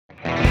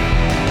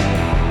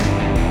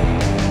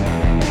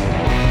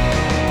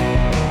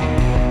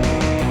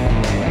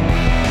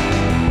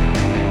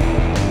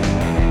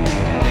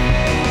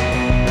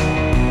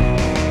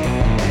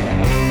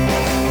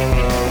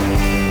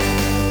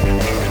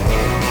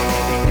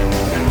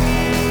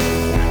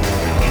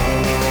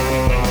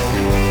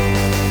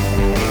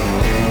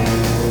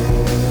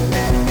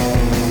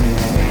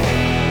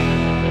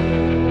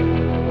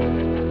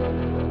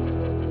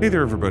Hey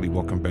there, everybody.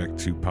 Welcome back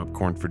to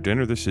Popcorn for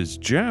Dinner. This is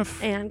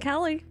Jeff. And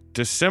Kelly.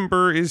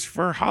 December is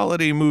for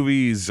holiday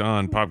movies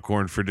on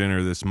Popcorn for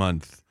Dinner this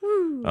month.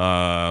 Woo.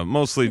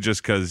 Mostly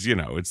just because,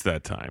 it's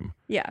that time.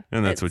 Yeah.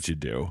 And that's what you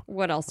do.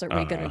 What else are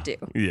we going to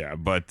do? Yeah,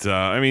 but,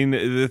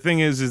 the thing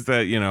is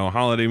that,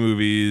 holiday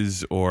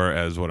movies, or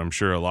as what I'm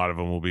sure a lot of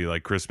them will be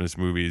like Christmas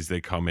movies,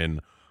 they come in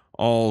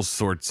all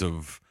sorts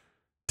of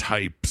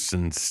types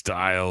and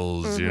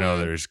styles.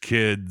 Mm-hmm. There's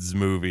kids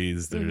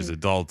movies, there's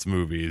adults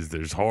movies,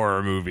 there's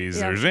horror movies,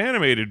 there's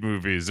animated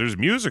movies, there's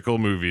musical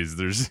movies,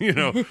 there's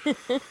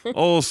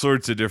all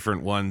sorts of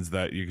different ones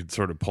that you could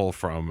sort of pull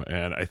from.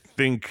 And I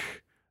think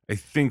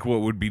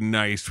what would be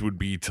nice would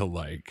be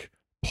to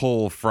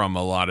pull from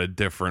a lot of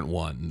different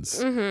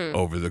ones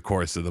over the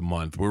course of the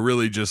month. We're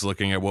really just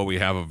looking at what we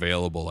have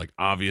available. Like,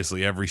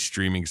 obviously every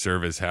streaming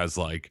service has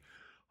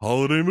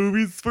holiday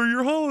movies for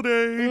your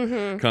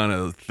holiday kind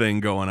of thing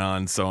going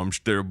on. So I'm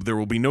there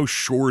will be no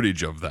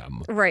shortage of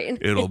them. Right.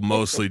 It'll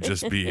mostly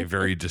just be a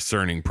very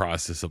discerning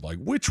process of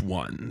which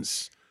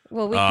ones.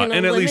 Well, we can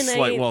and eliminate...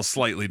 at least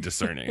slightly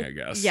discerning, I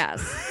guess.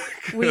 Yes.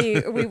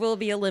 We will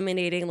be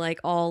eliminating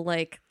all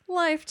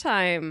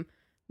Lifetime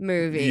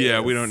movies. Yeah,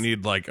 we don't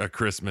need a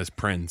Christmas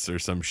Prince or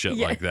some shit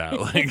like that.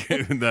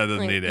 That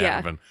doesn't need to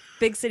happen.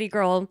 Big city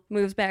girl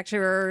moves back to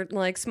her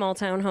small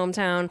town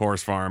hometown.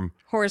 Horse farm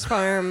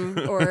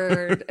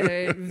or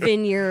a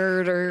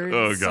vineyard or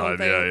God,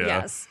 something. yeah.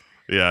 Yes.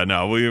 Yeah,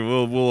 no,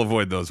 we'll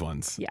avoid those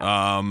ones.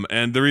 Yeah.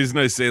 And the reason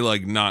I say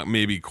not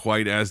maybe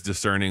quite as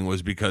discerning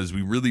was because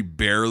we really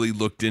barely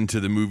looked into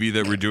the movie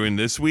that we're doing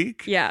this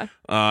week. Yeah.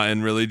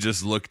 And really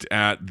just looked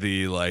at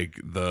the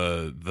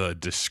the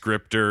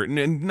descriptor.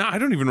 And I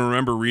don't even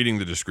remember reading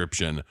the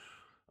description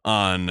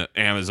on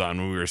Amazon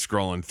when we were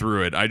scrolling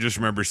through it. I just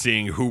remember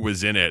seeing who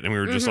was in it, and we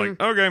were just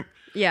okay.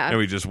 Yeah. And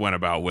we just went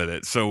about with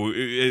it. So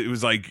it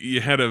was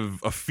you had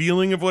a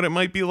feeling of what it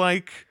might be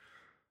like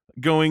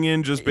going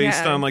in just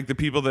based on the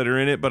people that are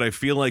in it, but I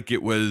feel like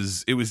it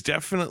was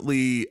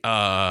definitely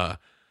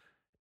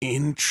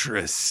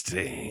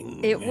interesting.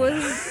 It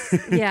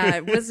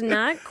was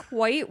not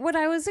quite what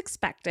I was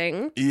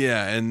expecting.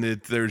 Yeah, and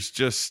there's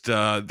just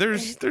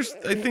there's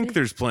I think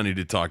there's plenty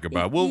to talk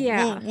about.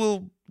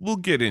 We'll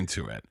get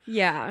into it.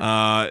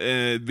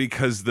 Yeah.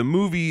 Because the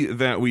movie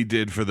that we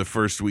did for the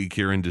first week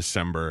here in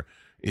December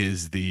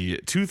is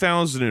the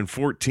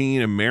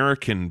 2014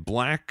 American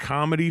black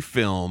comedy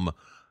film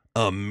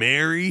A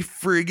Merry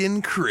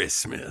Friggin'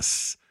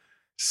 Christmas,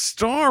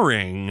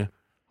 starring,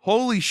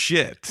 holy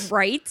shit.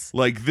 Right?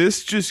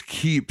 This just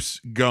keeps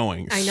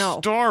going. I know.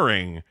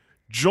 Starring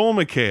Joel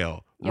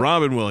McHale,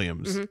 Robin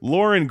Williams,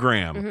 Lauren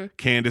Graham,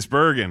 Candice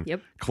Bergen,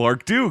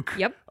 Clark Duke,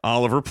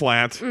 Oliver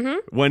Platt,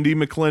 Wendy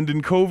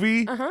McClendon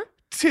Covey,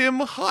 Tim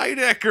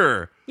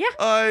Heidecker. Yeah.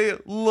 I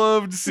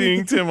loved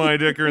seeing Tim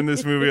Heidecker in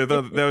this movie. I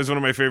thought that was one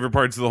of my favorite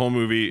parts of the whole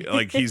movie.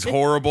 He's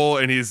horrible,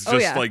 and he's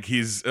just he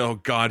is...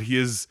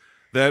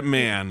 That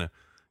man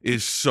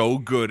is so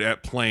good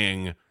at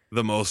playing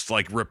the most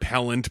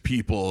repellent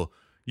people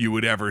you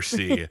would ever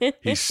see.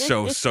 He's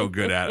so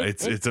good at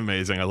it. It's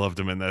amazing. I loved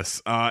him in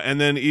this.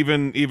 And then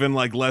even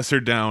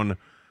lesser down,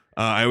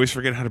 I always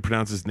forget how to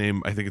pronounce his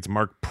name. I think it's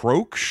Mark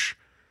Proksch,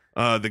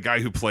 the guy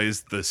who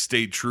plays the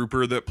state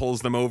trooper that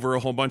pulls them over a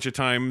whole bunch of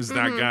times.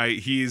 That guy,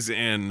 he's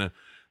in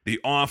The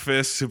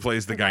Office, who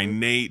plays the guy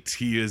Nate.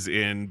 He is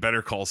in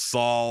Better Call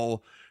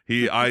Saul.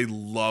 I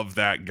love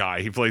that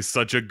guy. He plays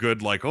such a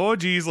good meek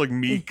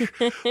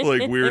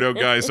weirdo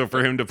guy. So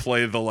for him to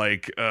play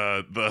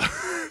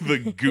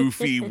the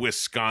goofy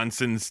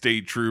Wisconsin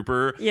state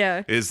trooper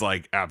is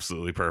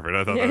absolutely perfect.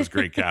 I thought that was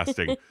great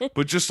casting.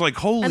 But just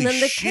holy and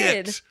then the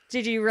shit. Kid.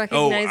 Did you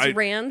recognize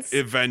Rance?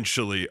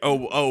 Eventually.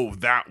 Oh,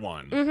 that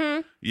one.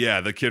 Mm-hmm.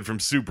 Yeah, the kid from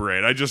Super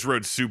 8. I just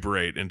wrote Super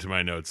 8 into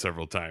my notes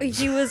several times.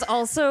 He was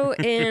also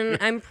in,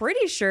 I'm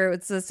pretty sure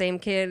it's the same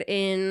kid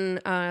in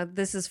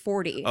This Is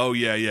 40. Oh,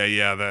 yeah.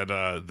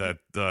 That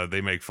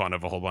they make fun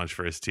of a whole bunch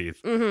for his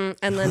teeth. Mm-hmm.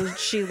 And then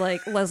she,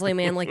 Leslie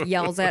Mann,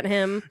 yells at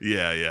him.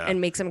 Yeah.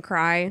 And makes him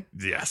cry.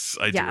 Yes,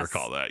 I do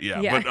recall that.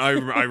 Yeah. But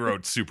I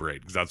wrote Super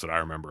 8 because that's what I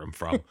remember him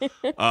from.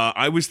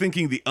 I was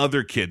thinking the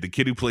other kid, the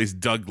kid who plays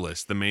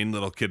Douglas, the main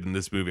little kid in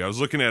this movie. I was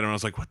looking at him and I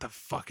was like, what the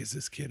fuck is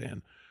this kid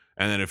in?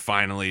 And then it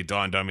finally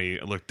dawned on me.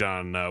 I looked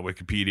on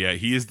Wikipedia.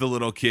 He is the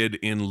little kid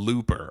in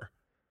Looper.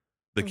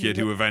 The kid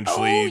who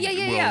eventually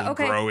will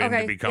grow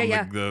into become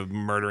the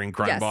murdering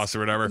crime boss or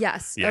whatever.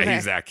 Yes. Yeah,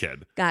 he's that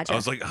kid. Gotcha. I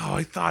was like,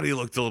 I thought he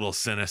looked a little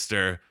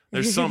sinister.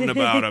 There's something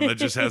about him that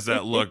just has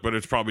that look, but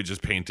it's probably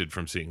just painted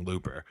from seeing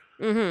Looper.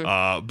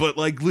 Mm-hmm. But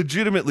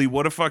legitimately,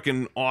 what a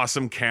fucking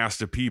awesome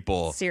cast of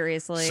people.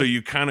 Seriously. So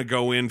you kind of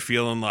go in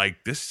feeling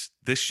this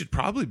should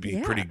probably be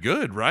pretty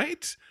good,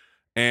 right?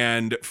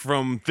 And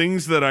from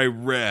things that I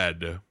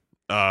read,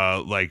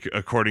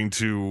 according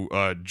to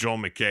Joel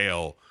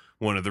McHale,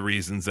 one of the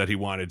reasons that he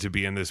wanted to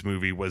be in this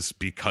movie was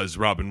because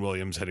Robin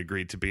Williams had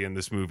agreed to be in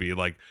this movie.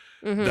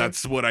 Mm-hmm.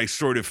 That's what I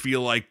sort of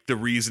feel like the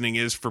reasoning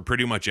is for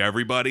pretty much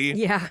everybody.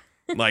 Yeah.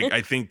 And from things that I read, according to Joel McHale, one of the reasons that he wanted to be in this movie was because Robin Williams had agreed to be in this movie. Like, that's what I sort of feel like the reasoning is for pretty much everybody. Like,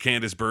 I think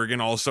Candice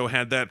Bergen also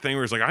had that thing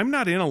where it's like, I'm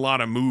not in a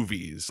lot of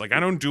movies. Like, I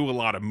don't do a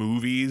lot of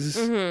movies.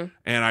 And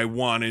I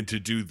wanted to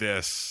do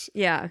this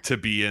to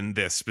be in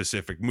this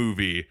specific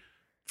movie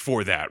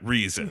for that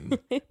reason.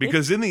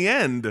 Because in the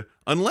end,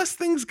 unless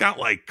things got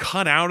like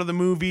cut out of the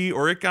movie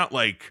or it got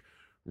like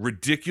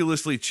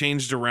ridiculously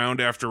changed around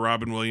after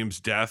Robin Williams'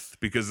 death,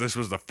 because this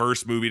was the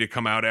first movie to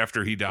come out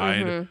after he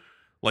died,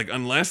 like,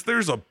 unless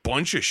there's a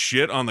bunch of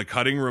shit on the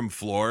cutting room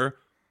floor,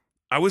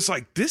 I was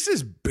like, this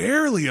is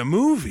barely a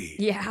movie.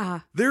 Yeah.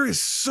 There is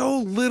so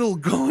little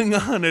going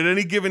on at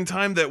any given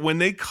time that when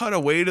they cut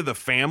away to the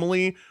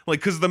family, like,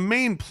 because the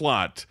main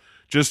plot,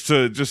 just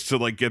to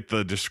like get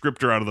the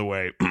descriptor out of the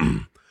way,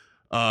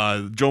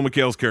 Joel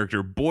McHale's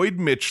character, Boyd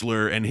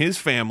Mitchler, and his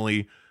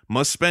family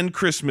must spend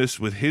Christmas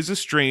with his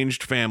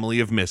estranged family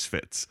of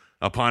misfits.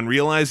 Upon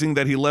realizing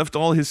that he left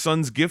all his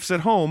son's gifts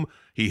at home,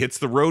 he hits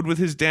the road with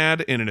his dad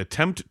in an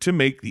attempt to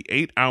make the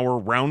 8-hour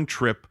round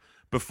trip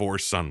before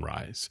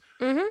sunrise.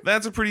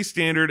 That's a pretty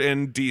standard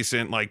and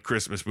decent, like,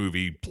 Christmas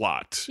movie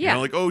plot. Yeah. You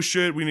know, like, oh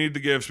shit, we need the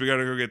gifts. We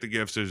gotta go get the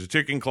gifts. There's a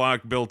ticking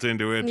clock built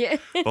into it. Yeah.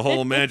 The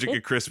whole magic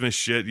of Christmas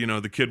shit. You know,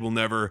 the kid will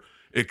never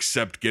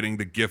accept getting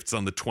the gifts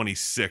on the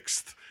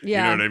 26th. Yeah.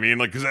 You know what I mean?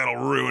 Like, because that'll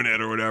ruin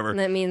it or whatever.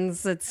 That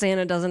means that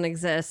Santa doesn't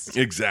exist.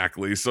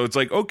 Exactly. So it's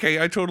like,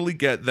 okay, I totally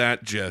get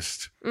that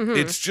gist.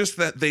 It's just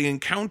that they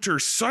encounter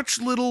such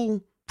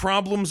little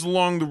problems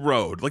along the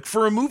road. Like,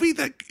 for a movie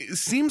that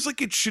seems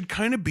like it should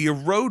kind of be a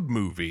road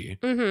movie,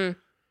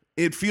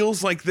 it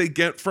feels like they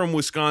get from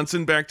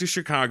Wisconsin back to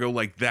Chicago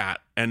like that,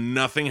 and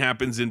nothing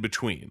happens in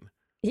between.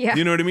 Yeah.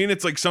 You know what I mean?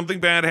 It's like something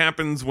bad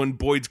happens when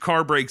Boyd's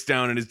car breaks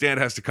down and his dad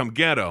has to come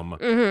get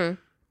him.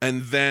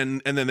 And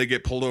then they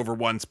get pulled over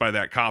once by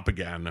that cop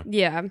again.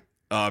 Yeah.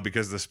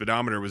 Because the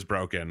speedometer was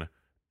broken.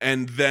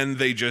 And then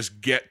they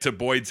just get to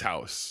Boyd's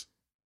house.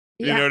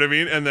 You know what I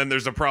mean? And then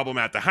there's a problem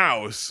at the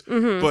house.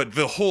 But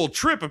the whole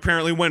trip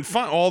apparently went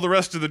fine. All the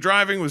rest of the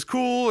driving was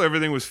cool.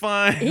 Everything was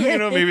fine. You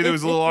know, maybe there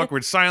was a little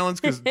awkward silence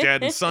because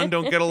dad and son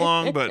don't get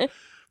along. But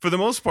for the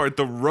most part,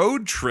 the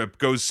road trip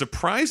goes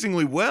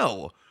surprisingly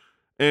well.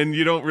 And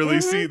you don't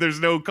really see, there's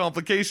no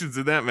complications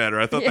in that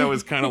matter. I thought that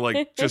was kind of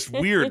like just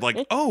weird.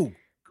 Like, oh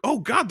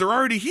God, they're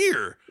already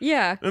here.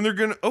 Yeah. And they're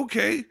going to,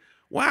 okay,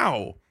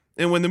 wow.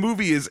 And when the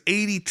movie is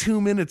 82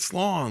 minutes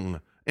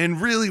long,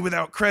 and really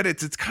without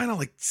credits, it's kind of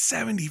like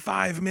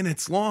 75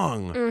 minutes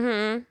long.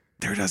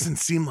 There doesn't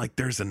seem like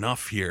there's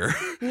enough here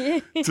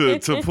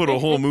to put a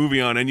whole movie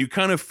on. And you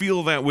kind of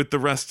feel that with the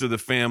rest of the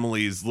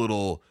family's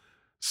little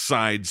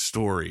side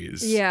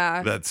stories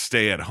that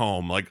stay at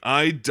home. Like,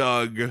 I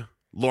dug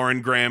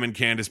Lauren Graham and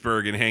Candice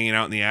Bergen hanging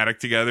out in the attic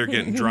together,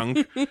 getting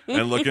drunk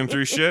and looking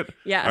through shit.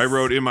 Yes. I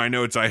wrote in my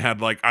notes, I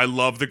had like, I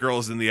love the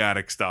girls in the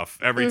attic stuff.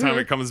 Every time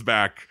it comes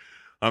back,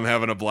 I'm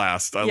having a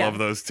blast. I love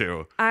those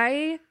two.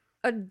 I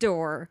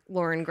adore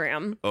Lauren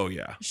Graham. Oh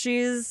yeah.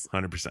 She's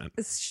 100%.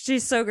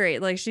 She's so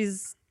great. Like,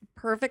 she's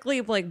perfectly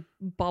like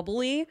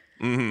bubbly,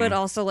 but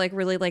also like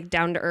really like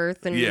down to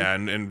earth and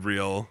and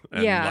real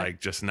and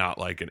like just not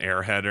like an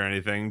airhead or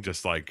anything.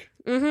 Just like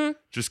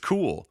just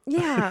cool.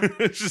 Yeah.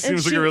 It just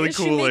seems like a really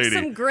cool lady. She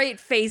makes some great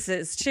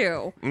faces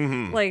too.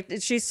 Like,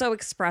 she's so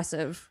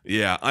expressive.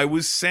 Yeah, I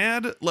was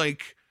sad.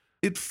 Like,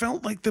 it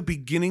felt like the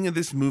beginning of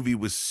this movie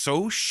was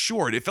so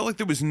short. It felt like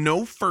there was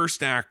no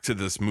first act to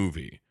this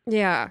movie.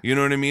 Yeah. You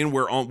know what I mean?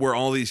 Where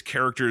all these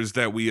characters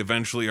that we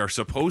eventually are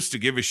supposed to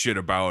give a shit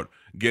about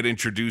get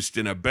introduced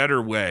in a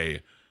better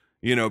way.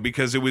 You know,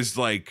 because it was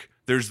like,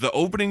 there's the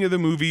opening of the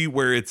movie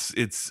where it's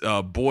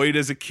Boyd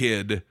as a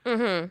kid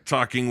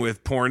talking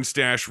with porn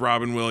stash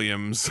Robin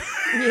Williams.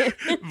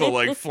 The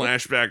like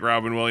flashback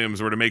Robin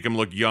Williams, where to make him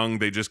look young,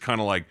 they just kind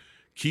of like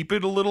keep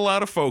it a little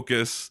out of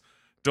focus.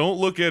 Don't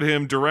look at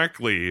him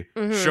directly.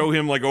 Show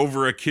him like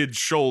over a kid's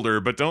shoulder,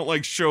 but don't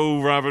like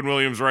show Robin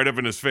Williams right up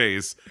in his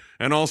face.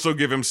 And also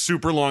give him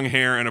super long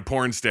hair and a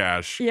porn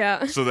stash.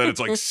 Yeah. So that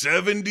it's like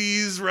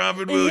 70s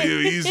Robin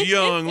Williams. He's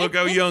young. Look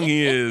how young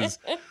he is.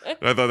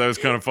 I thought that was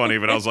kind of funny,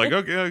 but I was like,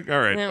 okay, all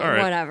right.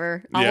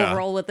 Whatever. I'll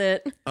roll with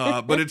it.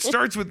 But it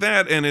starts with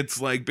that, and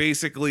it's like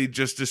basically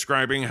just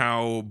describing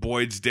how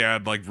Boyd's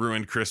dad like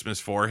ruined Christmas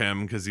for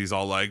him because he's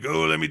all like,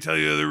 oh, let me tell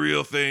you the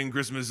real thing.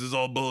 Christmas is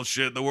all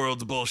bullshit. The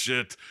world's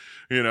bullshit.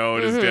 You know,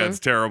 and his dad's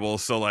terrible.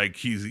 So like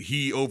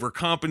he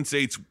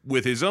overcompensates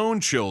with his own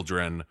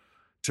children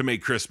to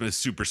make Christmas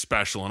super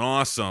special and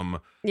awesome.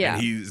 Yeah.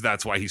 And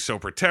that's why he's so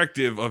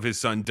protective of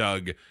his son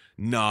Doug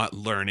not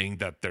learning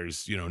that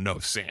there's, you know, no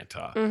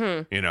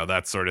Santa. You know,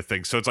 that sort of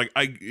thing. So it's like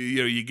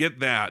you get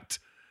that.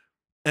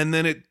 And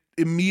then it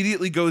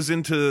immediately goes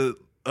into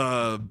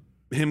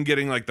him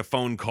getting like the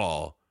phone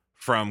call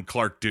from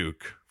Clark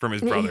Duke, from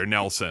his brother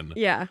Nelson.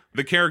 Yeah.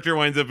 The character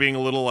winds up being a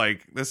little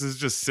like, this is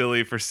just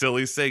silly for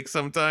silly's sake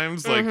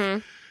sometimes.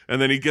 Like,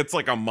 and then he gets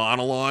like a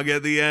monologue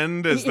at the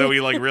end as though he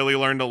like really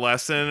learned a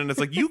lesson. And it's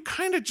like, you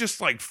kind of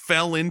just like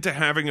fell into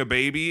having a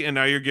baby and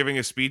now you're giving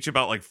a speech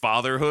about like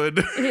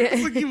fatherhood.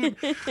 It's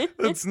like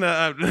that's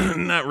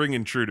not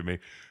ringing true to me.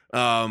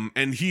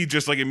 And he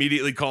just like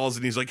immediately calls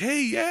and he's like,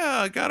 hey,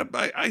 yeah,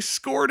 I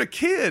scored a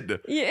kid.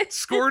 Yeah.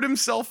 Scored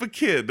himself a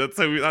kid. That's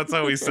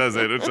how he says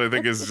it, which I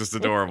think is just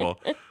adorable.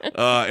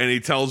 And he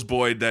tells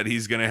Boyd that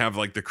he's going to have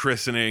like the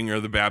christening or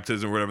the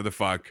baptism or whatever the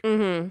fuck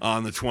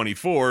on the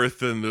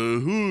 24th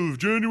and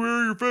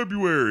January or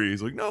February.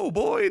 He's like, no,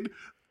 Boyd,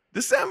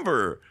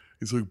 December.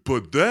 He's like,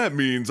 but that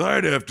means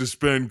I'd have to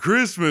spend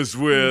Christmas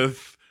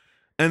with.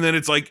 And then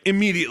it's like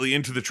immediately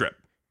into the trip.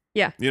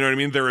 Yeah. You know what I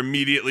mean? They're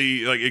immediately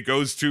like it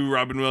goes to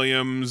Robin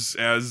Williams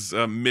as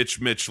Mitch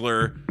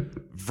Mitchler.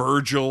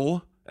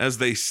 Virgil, as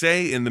they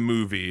say in the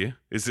movie,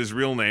 is his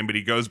real name, but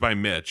he goes by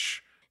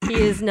Mitch. He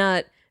is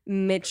not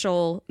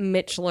Mitchell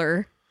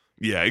Mitchler.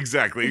 Yeah,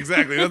 exactly.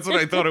 That's what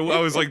I thought. I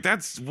was like,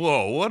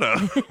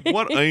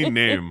 what a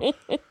name.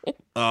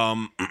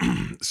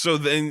 So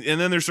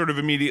then they're sort of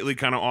immediately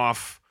kind of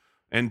off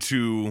and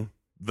to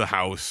the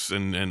house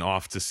and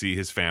off to see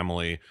his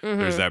family.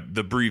 There's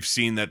the brief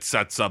scene that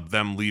sets up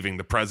them leaving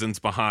the presents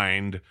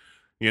behind,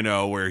 you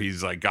know, where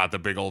he's like got the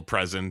big old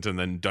present and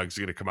then Doug's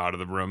gonna come out of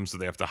the room, so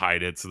they have to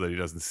hide it so that he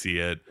doesn't see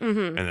it.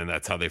 And then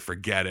that's how they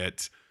forget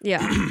it.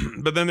 Yeah.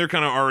 But then they're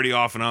kind of already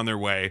off and on their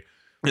way,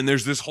 and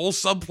there's this whole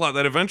subplot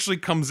that eventually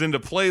comes into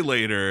play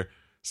later,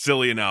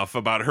 silly enough,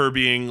 about her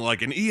being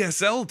like an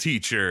ESL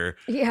teacher.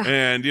 Yeah.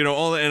 And, you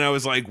know, and I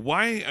was like,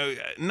 why?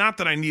 Not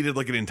that I needed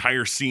like an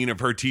entire scene of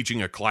her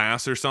teaching a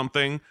class or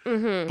something,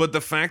 but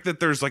the fact that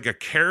there's like a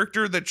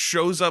character that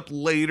shows up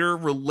later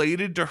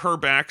related to her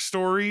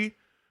backstory,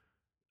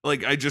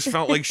 like I just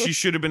felt like she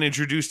should have been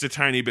introduced a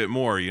tiny bit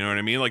more. You know what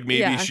I mean? Like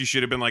maybe she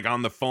should have been like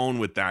on the phone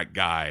with that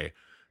guy,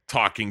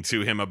 talking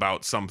to him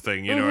about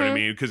something, you know what I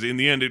mean? Because in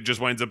the end, it just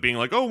winds up being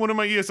like, oh, one of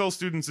my ESL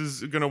students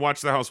is going to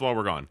watch the house while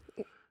we're gone.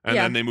 And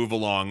then they move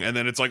along, and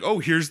then it's like, oh,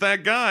 here's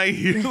that guy.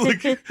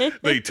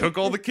 Like, they took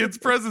all the kids'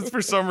 presents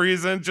for some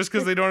reason. Just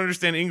because they don't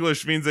understand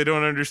English means they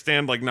don't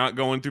understand, like, not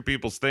going through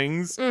people's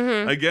things,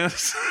 I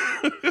guess.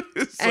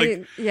 It's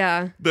like,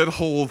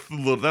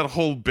 that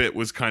whole bit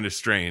was kind of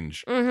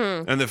strange.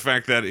 And the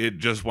fact that it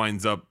just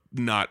winds up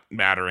not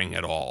mattering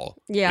at all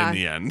in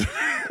the end.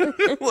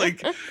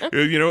 Like,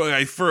 you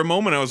know, for a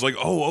moment I was like,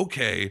 oh,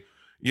 okay.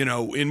 You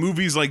know, in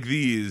movies like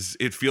these,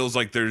 it feels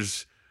like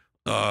there's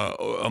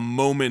a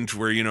moment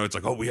where, you know, it's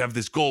like, oh, we have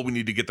this goal, we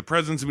need to get the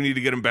presents, we need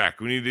to get them back,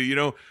 we need to, you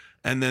know,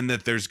 and then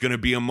that there's going to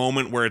be a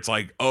moment where it's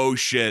like, oh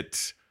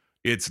shit,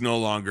 it's no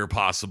longer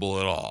possible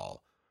at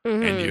all,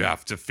 and you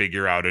have to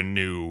figure out a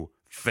new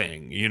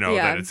thing, you know,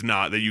 that it's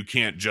not, that you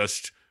can't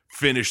just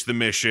finish the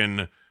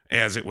mission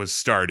as it was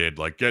started,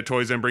 like get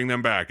toys and bring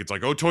them back. It's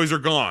like, oh, toys are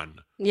gone.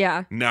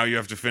 Yeah. Now you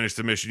have to finish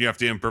the mission. You have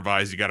to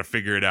improvise. You got to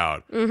figure it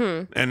out.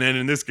 And then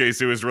in this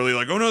case, it was really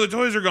like, oh no, the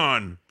toys are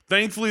gone.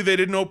 Thankfully, they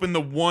didn't open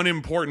the one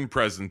important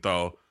present,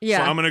 though. Yeah.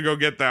 So I'm going to go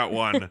get that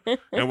one,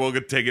 and we'll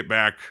take it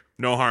back.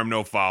 No harm,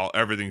 no foul.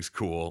 Everything's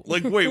cool.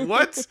 Like, wait,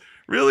 what?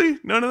 Really?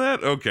 None of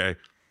that? Okay.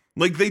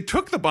 Like, they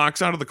took the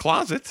box out of the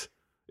closet.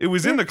 It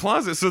was in the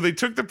closet, so they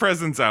took the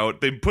presents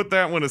out. They put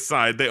that one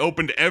aside. They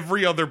opened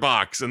every other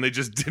box, and they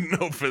just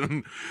didn't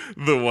open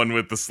the one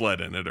with the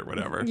sled in it or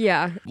whatever.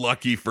 Yeah.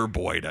 Lucky for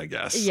Boyd, I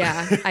guess.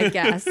 Yeah, I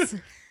guess.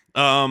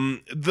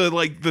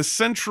 The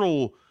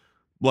central...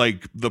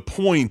 like the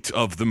point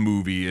of the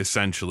movie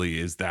essentially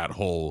is that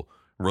whole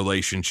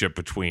relationship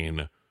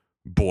between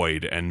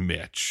Boyd and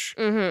Mitch,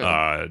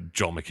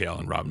 Joel McHale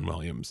and Robin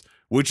Williams,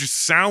 which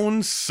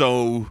sounds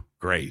so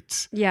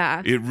great.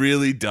 Yeah, it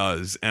really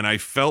does. And I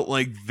felt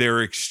like their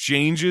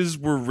exchanges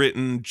were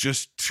written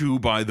just too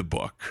by the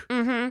book.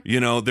 You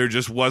know, there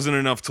just wasn't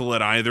enough to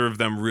let either of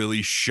them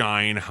really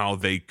shine how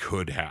they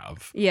could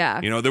have.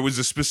 Yeah. You know, there was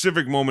a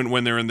specific moment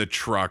when they're in the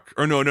truck,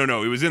 or no,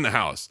 it was in the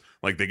house.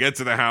 Like they get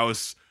to the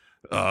house.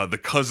 The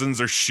cousins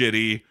are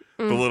shitty.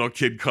 The little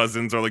kid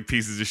cousins are like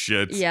pieces of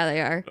shit. Yeah, they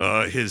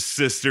are. His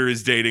sister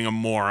is dating a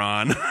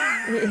moron.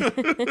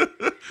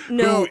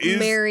 No, who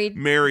is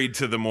married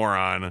to the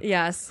moron.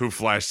 Yes. Who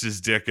flashed his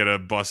dick at a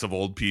bus of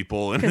old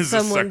people and is a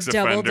sex offender.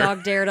 Someone double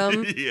dog dared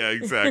him. Yeah,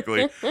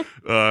 exactly.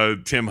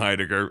 Tim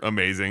Heidecker,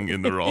 amazing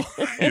in the role.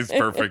 He's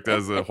perfect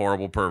as a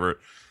horrible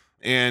pervert.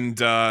 And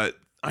I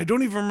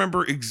don't even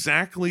remember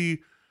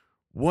exactly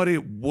what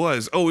it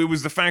was. Oh, it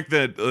was the fact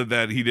that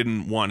that he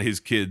didn't want his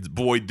kids,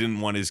 Boyd didn't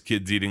want his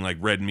kids eating like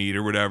red meat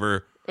or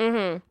whatever.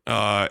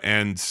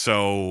 And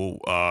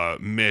so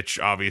Mitch,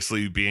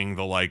 obviously being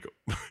the like,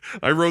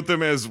 I wrote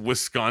them as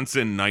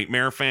Wisconsin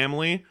nightmare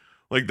family.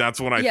 Like that's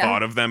what I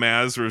thought of them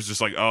as. Where it was just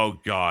like, oh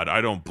God,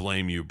 I don't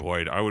blame you,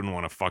 Boyd. I wouldn't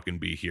want to fucking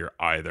be here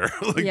either.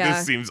 Like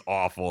this seems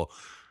awful.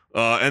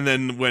 And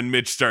then when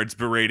Mitch starts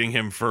berating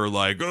him for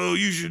like, oh,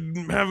 you should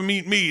have him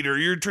eat meat, or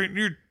you're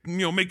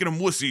making them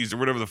wussies, or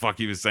whatever the fuck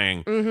he was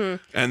saying.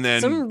 And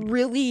then some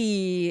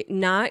really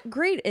not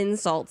great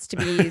insults to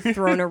be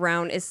thrown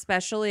around,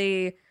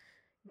 especially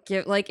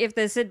if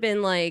this had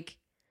been like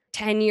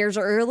 10 years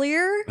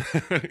earlier.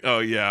 Oh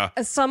yeah,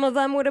 some of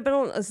them would have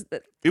been.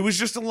 It was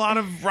just a lot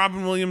of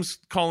Robin Williams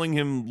calling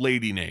him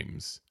lady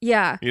names.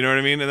 Yeah, you know what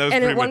I mean, and that was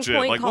pretty much it.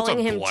 Like calling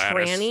what's him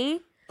Gladys? tranny.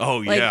 Oh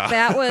like, yeah,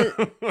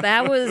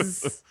 that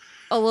was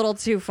a little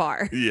too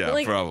far. Yeah,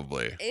 like,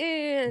 probably.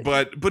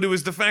 But it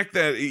was the fact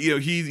that, you know,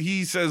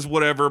 he says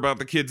whatever about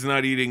the kids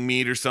not eating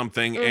meat or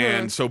something,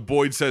 and so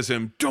Boyd says to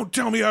him, "Don't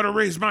tell me how to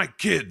raise my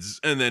kids."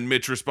 And then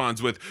Mitch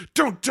responds with,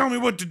 "Don't tell me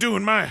what to do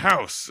in my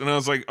house." And I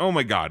was like, oh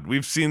my God,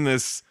 we've seen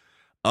this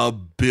a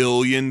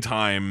billion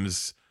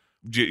times.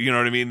 You know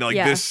what I mean? Like,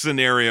 this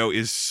scenario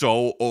is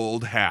so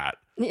old hat.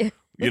 Yeah.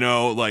 You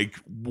know, like,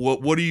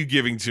 what are you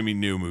giving to me,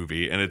 new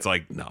movie? And it's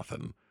like,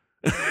 nothing.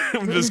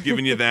 I'm just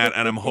giving you that,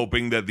 and I'm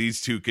hoping that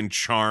these two can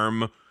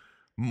charm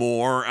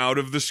more out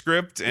of the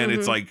script. And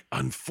it's like,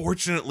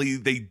 unfortunately,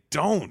 they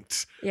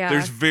don't. Yeah.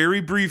 There's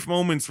very brief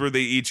moments where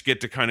they each get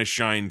to kind of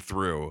shine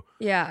through.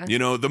 Yeah. You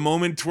know, the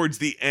moment towards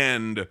the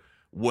end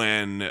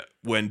when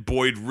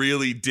Boyd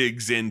really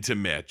digs into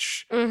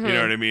Mitch, you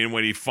know what I mean?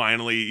 When he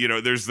finally, you know,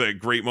 there's that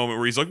great moment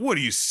where he's like, "What,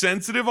 are you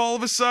sensitive all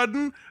of a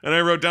sudden?" And I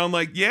wrote down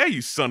like, "Yeah,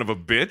 you son of a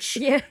bitch.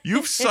 Yeah.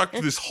 You've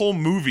sucked this whole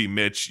movie,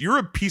 Mitch. You're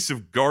a piece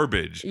of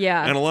garbage."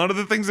 Yeah. And a lot of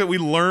the things that we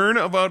learn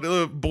about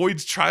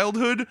Boyd's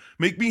childhood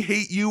make me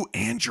hate you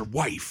and your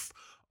wife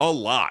a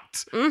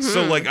lot.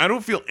 So like, I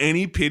don't feel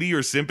any pity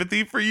or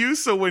sympathy for you.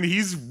 So when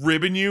he's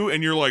ribbing you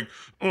and you're like,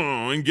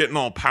 "Oh," and getting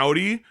all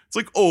pouty, it's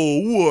like, "Oh,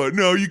 what?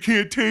 Now you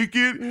can't take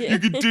it? You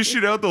could dish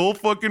it out the whole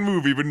fucking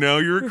movie, but now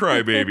you're a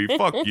crybaby.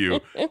 Fuck you."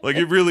 Like,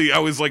 it really, I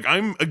was like,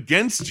 I'm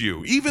against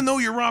you, even though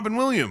you're Robin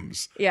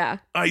Williams. Yeah.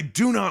 I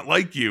do not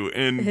like you,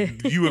 and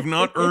you have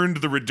not earned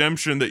the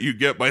redemption that you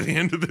get by the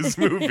end of this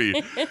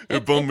movie.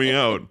 It bummed me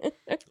out.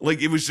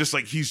 Like, it was just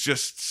like, he's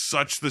just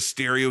such the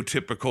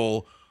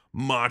stereotypical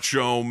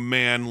macho,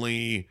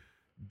 manly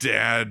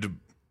dad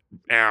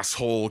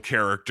asshole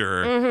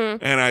character.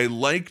 And I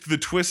liked the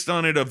twist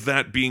on it of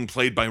that being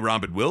played by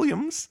Robin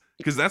Williams,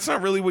 because that's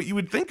not really what you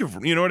would think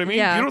of. You know what I mean?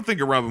 Yeah. You don't think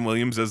of Robin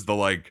Williams as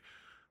the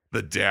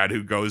dad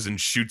who goes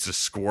and shoots a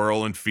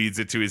squirrel and feeds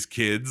it to his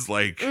kids.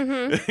 Like,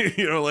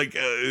 you know, like,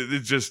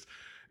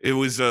 it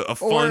was a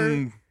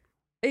fun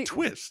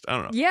twist. I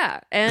don't know. Yeah.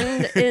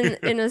 And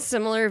in a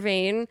similar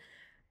vein,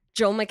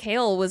 Joel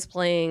McHale was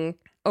playing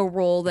a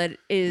role that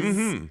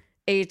is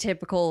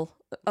atypical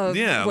of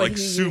like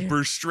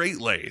super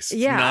straight-laced,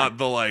 not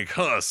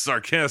the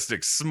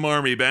sarcastic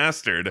smarmy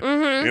bastard,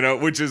 you know,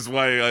 which is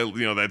why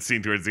that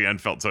scene towards the end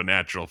felt so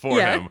natural for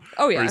him.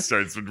 Oh yeah, where he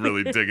starts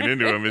really digging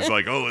into him. It's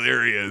like, oh,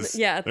 there he is.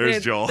 Yeah,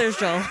 there's Joel. There's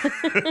Joel.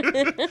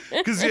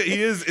 Because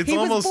he is. It's he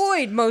almost was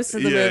Boyd most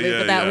of the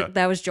movie, but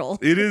that was Joel.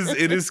 It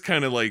is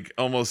kind of like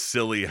almost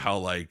silly how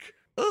like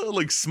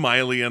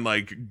smiley and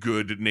like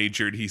good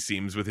natured he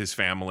seems with his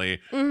family,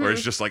 where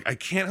it's just like, I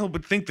can't help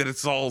but think that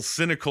it's all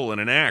cynical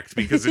and an act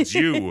because it's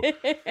you.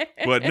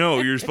 But no,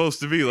 you're supposed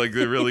to be like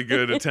the really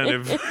good,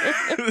 attentive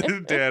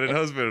dad and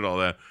husband and all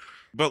that.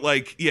 But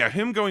like, yeah,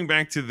 him going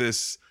back to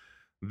this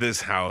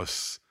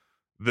house,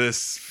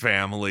 this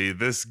family,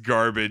 this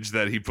garbage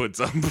that he puts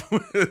up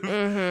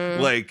with,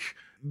 like,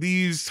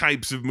 these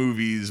types of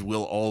movies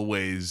will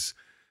always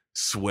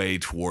sway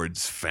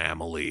towards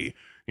family.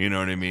 You know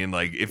what I mean?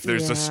 Like, if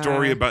there's a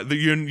story about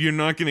you're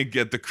not going to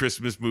get the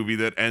Christmas movie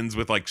that ends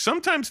with like,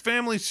 sometimes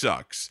family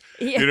sucks.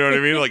 You know what I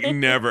mean? Like,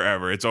 never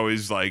ever. It's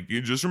always like,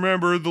 you just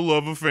remember the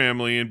love of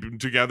family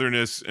and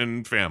togetherness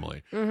and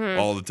family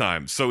all the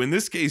time. So in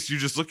this case, you're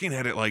just looking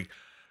at it like,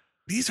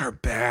 these are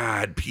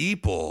bad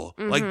people,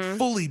 like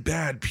fully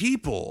bad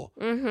people.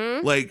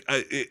 Like,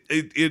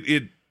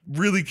 it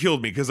really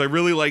killed me because I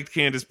really liked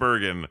Candice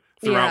Bergen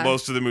throughout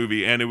most of the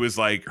movie, and it was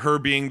like her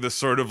being the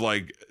sort of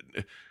like,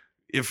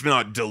 if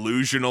not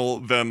delusional,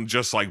 then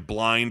just like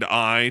blind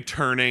eye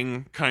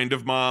turning kind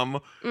of mom,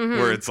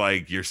 where it's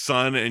like your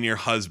son and your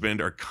husband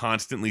are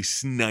constantly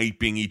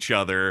sniping each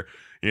other,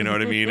 you know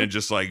what I mean? And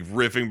just like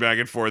riffing back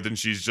and forth. And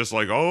she's just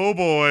like, "Oh,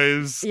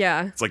 boys."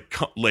 Yeah. It's like,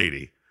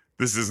 lady,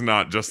 this is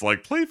not just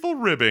like playful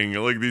ribbing.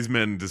 Like, these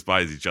men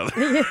despise each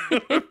other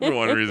for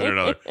one reason or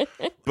another.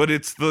 But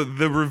it's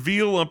the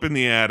reveal up in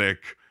the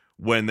attic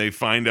when they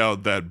find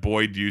out that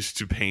Boyd used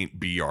to paint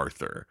B.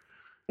 Arthur.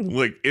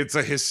 Like, it's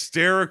a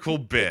hysterical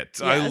bit.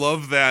 Yes. I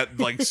love that,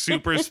 like,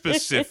 super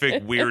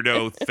specific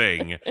weirdo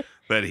thing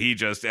that he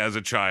just, as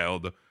a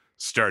child,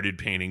 started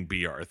painting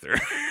B. Arthur.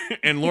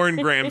 And Lauren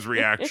Graham's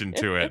reaction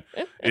to it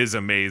is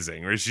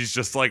amazing, where she's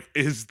just like,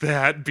 "Is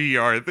that B.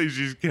 Arthur?"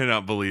 She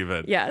cannot believe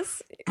it.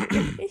 Yes.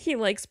 He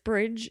likes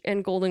bridge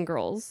and Golden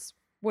Girls.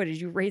 What,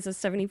 did you raise a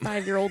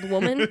 75-year-old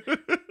woman?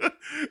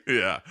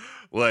 Yeah.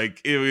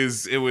 Like, it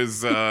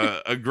was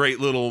a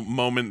great little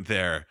moment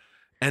there.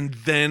 And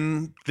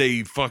then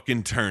they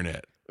fucking turn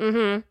it.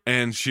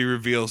 And she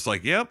reveals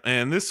like, "Yep,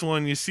 and this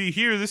one you see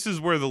here, this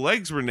is where the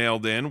legs were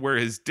nailed in, where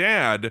his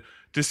dad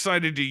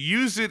decided to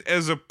use it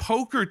as a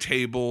poker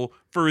table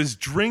for his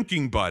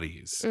drinking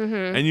buddies."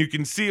 And you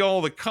can see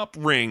all the cup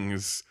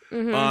rings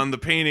on the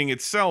painting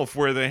itself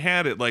where they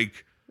had it,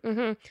 like...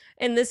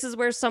 And this is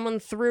where someone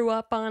threw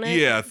up on it?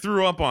 Yeah,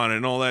 threw up on it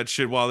and all that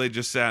shit while they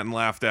just sat and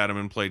laughed at him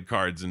and played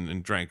cards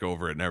and drank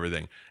over it and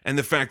everything. And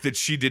the fact that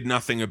she did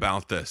nothing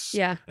about this.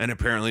 Yeah. And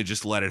apparently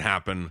just let it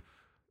happen.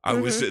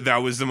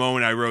 That was the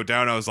moment I wrote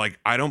down. I was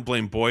like, I don't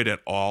blame Boyd at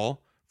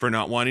all for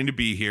not wanting to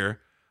be here.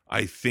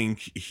 I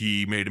think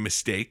he made a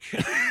mistake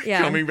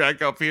Yeah. coming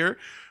back up here.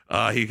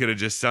 He could have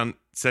just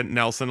sent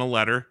Nelson a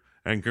letter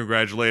and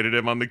congratulated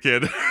him on the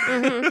kid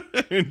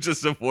and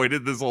just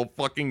avoided this whole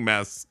fucking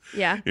mess.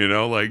 Yeah. You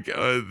know, like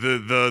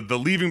the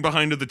leaving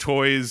behind of the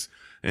toys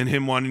and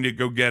him wanting to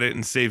go get it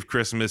and save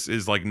Christmas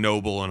is like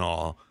noble and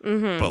all.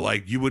 But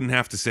like, you wouldn't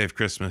have to save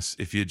Christmas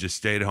if you just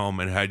stayed home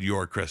and had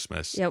your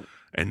Christmas. Yep.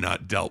 And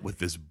not dealt with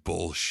this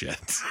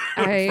bullshit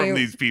from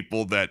these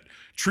people that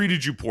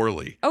treated you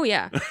poorly. Oh,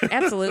 yeah,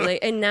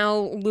 absolutely. And now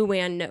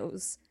Luann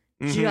knows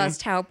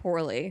just how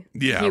poorly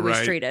he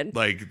was treated.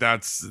 Like,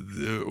 that's,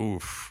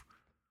 oof.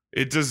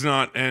 It does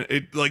not, and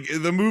it, like,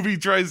 the movie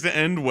tries to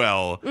end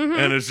well,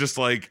 and it's just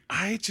like,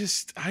 I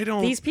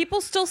don't. These people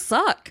still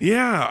suck.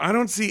 Yeah, I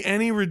don't see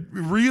any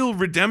real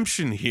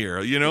redemption here,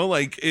 you know?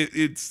 Like,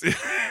 it's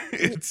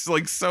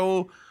like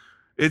so...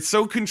 It's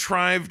so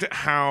contrived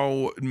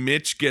how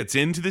Mitch gets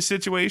into the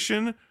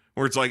situation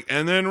where it's like,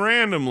 and then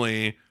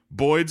randomly,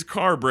 Boyd's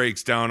car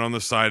breaks down on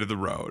the side of the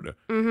road.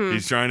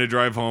 He's trying to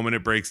drive home and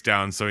it breaks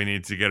down, so he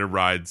needs to get a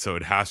ride. So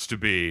it has to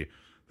be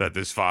that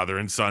this father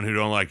and son who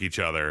don't like each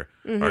other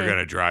are going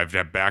to drive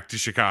back to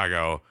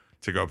Chicago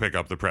to go pick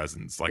up the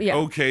presents. Like,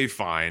 okay,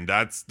 fine.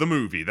 That's the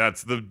movie.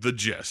 That's the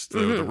gist.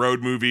 The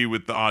road movie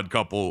with the odd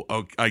couple.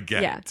 Oh, I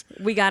get it.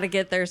 We got to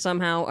get there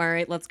somehow. All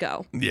right, let's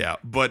go. Yeah,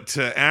 but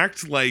to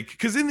act like,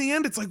 because in the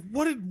end, it's like,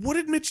 what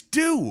did Mitch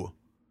do?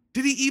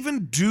 Did he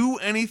even do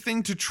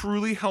anything to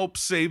truly help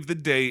save the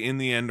day in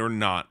the end or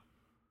not?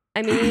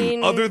 I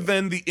mean, other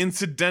than the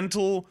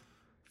incidental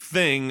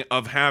thing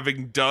of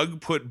having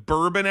Doug put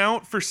bourbon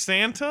out for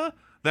Santa,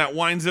 that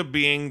winds up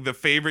being the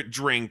favorite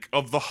drink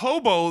of the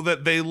hobo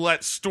that they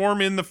let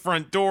storm in the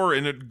front door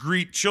and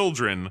greet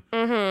children,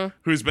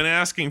 who's been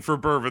asking for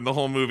bourbon the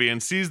whole movie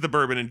and sees the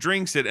bourbon and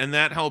drinks it. And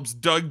that helps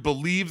Doug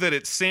believe that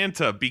it's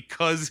Santa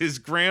because his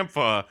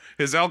grandpa,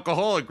 his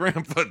alcoholic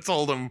grandpa,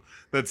 told him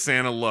that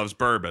Santa loves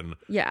bourbon.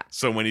 Yeah.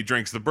 So when he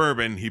drinks the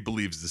bourbon, he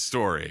believes the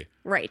story.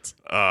 Right.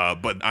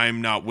 But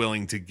I'm not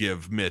willing to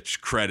give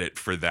Mitch credit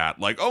for that.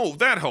 Like, oh,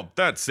 that helped.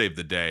 That saved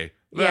the day.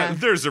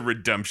 There's a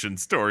redemption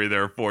story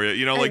there for you.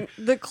 You know, like,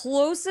 the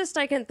closest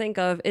I can think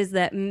of is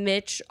that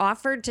Mitch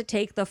offered to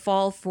take the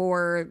fall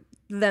for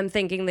them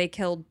thinking they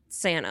killed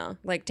Santa.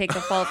 Like, take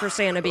the fall for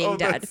Santa being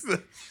dead.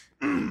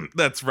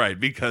 That's right,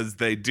 because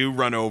they do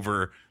run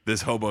over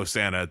this hobo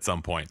Santa at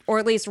some point. Or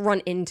at least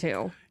run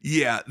into.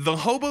 Yeah, the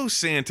hobo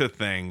Santa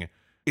thing,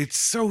 it's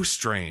so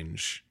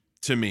strange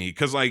to me,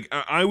 because like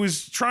I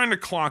was trying to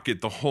clock it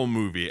the whole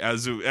movie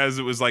as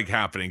it was like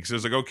happening, because it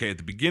was like, okay, at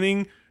the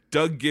beginning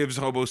Doug gives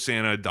hobo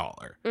Santa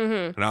 $1,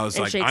 and I was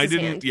like, I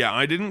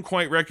didn't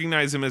quite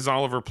recognize him as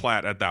Oliver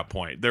Platt at that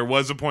point. There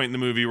was a point in the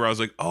movie where I was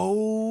like,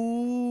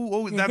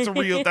 oh, that's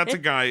a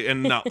guy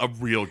and not a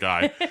real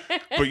guy,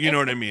 but you know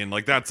what I mean.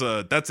 Like, that's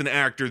an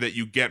actor that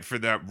you get for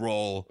that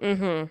role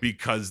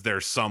because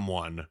there's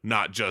someone,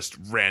 not just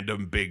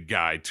random big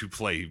guy to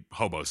play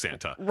hobo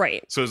Santa.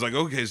 Right. So it's like,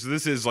 okay, so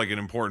this is like an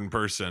important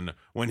person.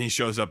 When he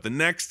shows up the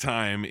next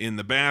time in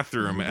the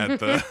bathroom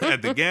at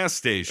the gas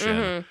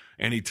station.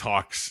 And he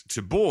talks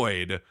to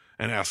Boyd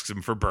and asks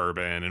him for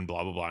bourbon and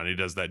blah, blah, blah. And he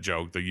does that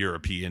joke, the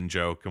European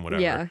joke and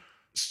whatever. Yeah.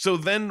 So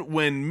then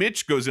when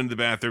Mitch goes into the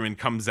bathroom and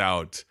comes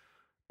out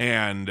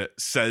and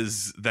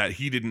says that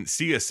he didn't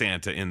see a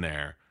Santa in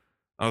there,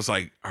 I was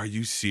like, are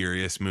you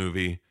serious,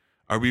 movie?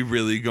 Are we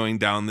really going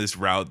down this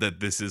route that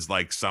this is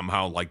like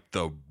somehow like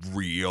the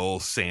real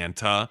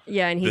Santa?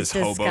 Yeah, and he's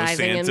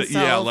disguising himself.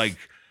 Yeah, like,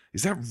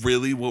 is that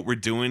really what we're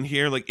doing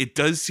here? Like, it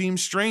does seem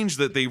strange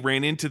that they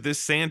ran into this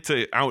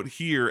Santa out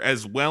here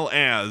as well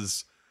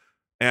as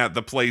at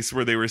the place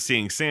where they were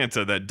seeing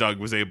Santa, that Doug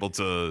was able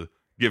to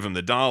give him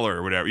the $1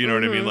 or whatever. You know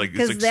what I mean? Like,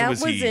 because like, that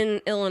was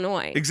in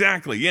Illinois.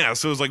 Exactly. Yeah.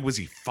 So it was like, was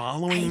he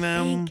following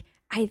them?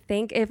 I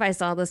think if I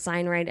saw the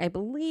sign right, I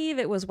believe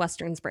it was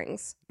Western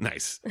Springs.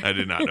 Nice. I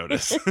did not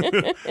notice.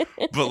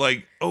 But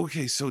like,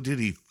 okay, so did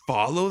he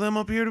follow them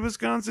up here to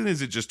Wisconsin?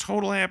 Is it just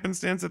total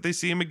happenstance that they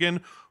see him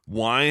again?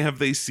 Why have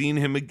they seen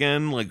him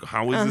again? Like,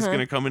 how is this going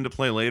to come into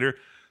play later?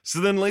 So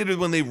then later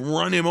when they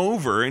run him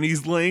over and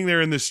he's laying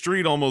there in the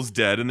street almost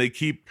dead and they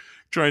keep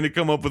trying to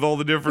come up with all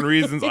the different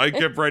reasons, I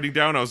kept writing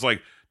down. I was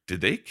like,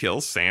 did they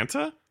kill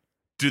Santa?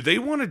 Do they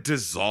want to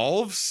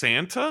dissolve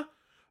Santa?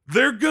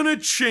 They're gonna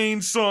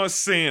chainsaw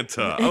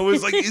Santa. I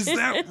was like, is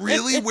that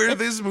really where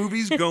this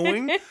movie's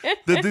going?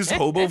 That this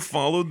hobo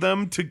followed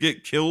them to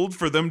get killed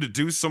for them to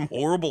do some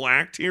horrible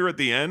act here at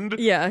the end?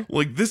 Yeah.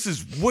 Like, this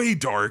is way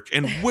dark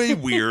and way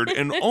weird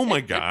and oh my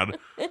God.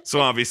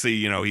 So obviously,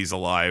 you know, he's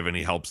alive and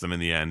he helps them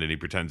in the end and he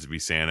pretends to be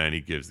Santa and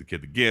he gives the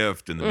kid the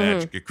gift and the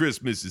magic of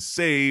Christmas is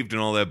saved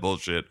and all that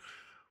bullshit.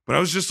 But I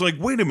was just like,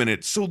 wait a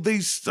minute. So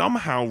they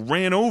somehow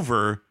ran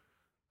over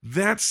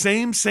that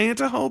same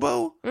Santa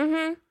hobo?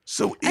 Mm-hmm.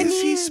 So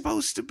is he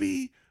supposed to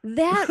be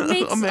that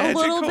makes a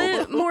little hobo?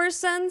 bit more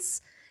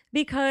sense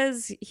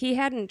because he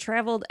hadn't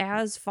traveled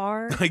as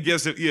far. I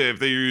guess if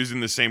they're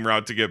using the same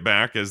route to get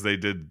back as they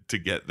did to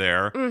get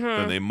there,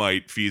 then they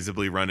might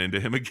feasibly run into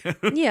him again.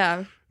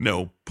 Yeah.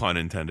 No pun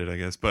intended, I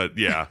guess. But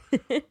yeah.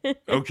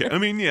 Okay. I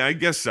mean, yeah, I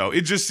guess so.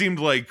 It just seemed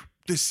like,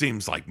 this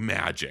seems like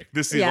magic.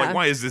 This seems like,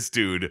 why is this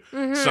dude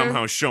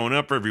somehow showing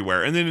up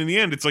everywhere? And then in the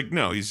end, it's like,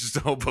 no, he's just a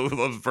hobo who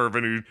loves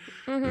bourbon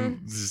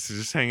who's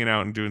just hanging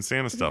out and doing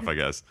Santa stuff, I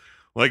guess.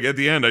 Like at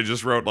the end, I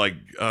just wrote like,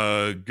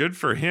 good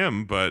for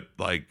him, but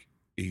like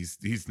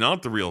he's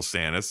not the real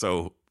Santa.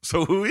 So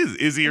who is?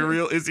 Is he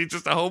is he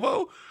just a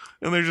hobo?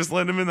 And they're just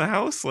letting him in the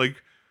house? Like,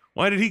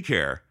 why did he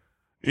care?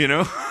 You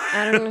know?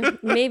 I don't know.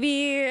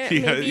 Maybe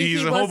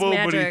he's a hobo,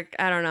 magic.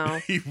 But I don't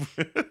know.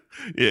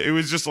 Yeah, it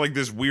was just like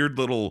this weird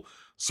little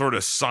sort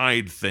of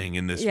side thing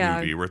in this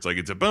movie where it's like,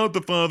 it's about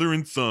the father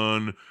and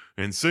son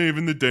and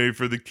saving the day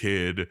for the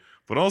kid.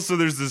 But also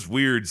there's this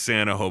weird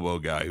Santa hobo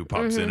guy who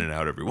pops in and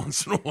out every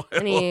once in a while.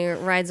 And he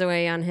rides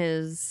away on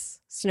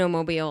his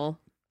snowmobile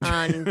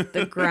on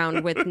the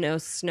ground with no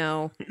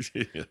snow.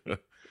 Yeah.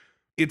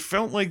 It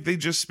felt like they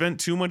just spent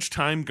too much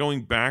time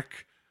going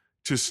back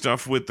to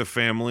stuff with the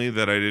family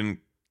that I didn't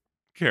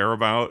care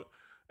about,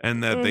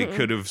 and that they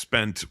could have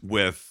spent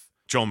with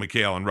Joel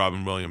McHale and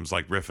Robin Williams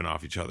like riffing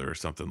off each other or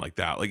something like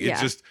that. Like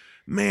it's just,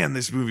 man,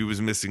 this movie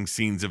was missing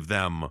scenes of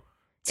them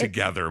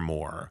together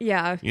more.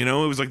 Yeah. You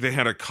know, it was like they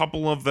had a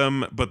couple of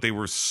them, but they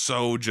were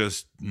so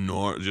just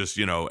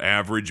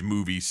average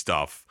movie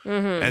stuff.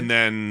 And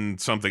then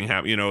something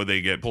happened, you know,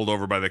 they get pulled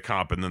over by the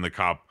cop, and then the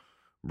cop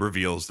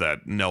reveals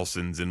that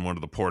Nelson's in one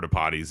of the porta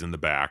potties in the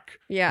back.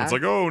 Yeah. It's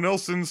like, oh,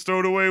 Nelson's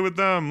stowed away with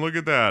them. Look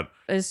at that.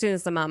 As soon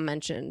as the mom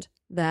mentioned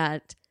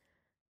that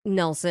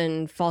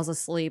Nelson falls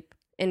asleep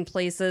in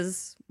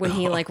places when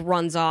he like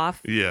runs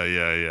off.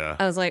 Yeah.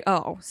 I was like,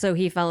 oh, so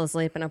he fell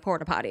asleep in a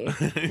porta potty.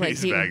 Like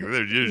He's back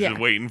there. You're just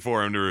waiting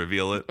for him to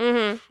reveal it.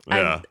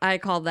 Yeah. I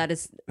called that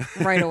as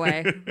right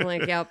away. I'm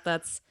like, yep,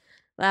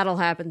 that'll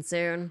happen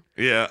soon.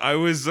 Yeah, I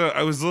was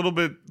a little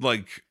bit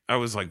like, I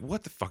was like,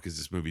 what the fuck is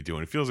this movie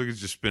doing? It feels like it's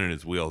just spinning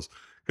its wheels.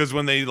 Because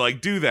when they like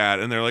do that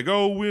and they're like,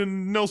 oh,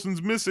 when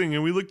Nelson's missing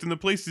and we looked in the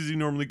places he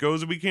normally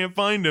goes and we can't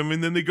find him,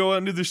 and then they go out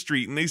into the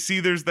street and they see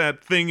there's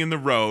that thing in the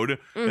road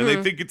and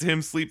they think it's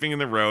him sleeping in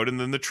the road, and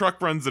then the truck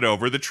runs it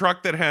over. The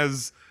truck that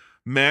has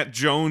Matt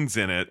Jones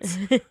in it,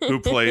 who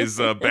plays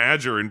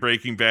Badger in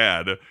Breaking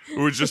Bad,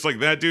 who was just like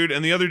that dude,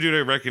 and the other dude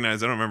I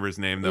recognize, I don't remember his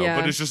name though,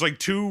 but it's just like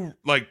two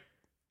like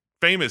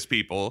famous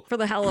people for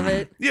the hell of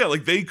it. Yeah,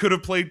 like they could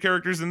have played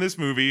characters in this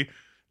movie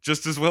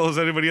just as well as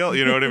anybody else,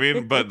 you know what I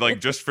mean? But like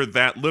just for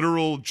that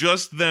literal,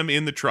 just them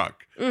in the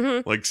truck,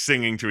 like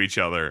singing to each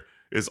other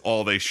is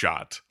all they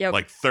shot. Yep.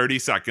 Like 30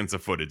 seconds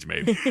of footage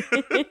maybe.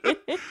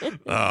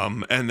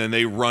 And then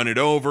they run it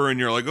over and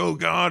you're like, oh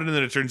God. And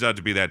then it turns out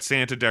to be that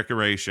Santa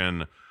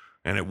decoration,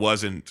 and it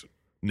wasn't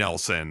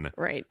Nelson.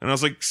 Right. And I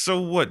was like, so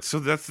what? So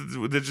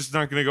they're just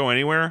not going to go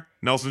anywhere?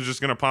 Nelson's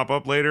just going to pop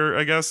up later,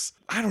 I guess?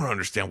 I don't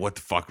understand what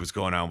the fuck was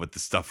going on with the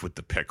stuff with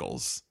the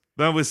pickles.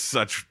 That was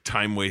such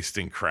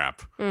time-wasting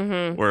crap.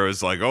 Where it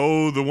was like,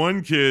 oh, the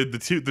one kid,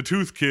 the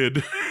tooth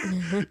kid,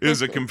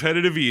 is a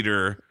competitive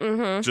eater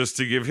just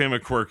to give him a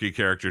quirky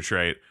character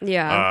trait.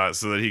 Yeah.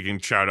 So that he can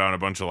chow down a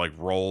bunch of like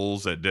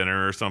rolls at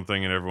dinner or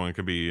something and everyone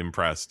can be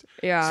impressed.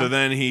 Yeah. So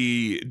then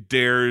he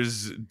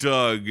dares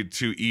Doug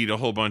to eat a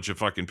whole bunch of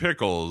fucking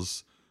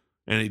pickles,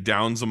 and he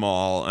downs them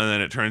all, and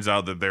then it turns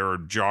out that they were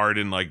jarred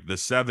in like the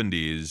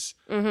 70s.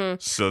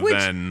 So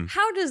then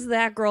how does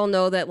that girl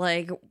know that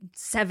like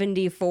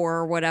 74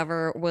 or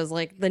whatever was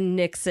like the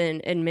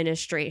Nixon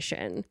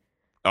administration?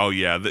 Oh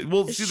yeah,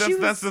 well, see,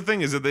 that's the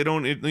thing, is that they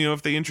don't, you know,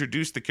 if they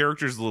introduced the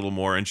characters a little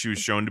more and she was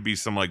shown to be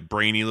some like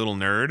brainy little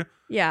nerd,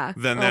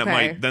 then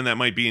that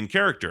might be in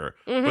character.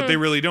 But they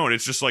really don't.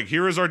 It's just like,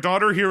 here is our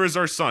daughter, here is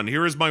our son,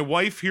 here is my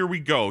wife, here we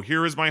go,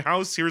 here is my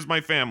house, here's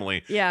my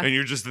family. Yeah, and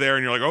you're just there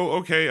and you're like, oh,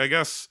 okay, I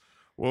guess.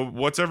 Well,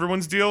 what's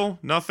everyone's deal?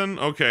 Nothing?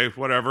 Okay,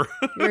 whatever.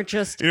 You're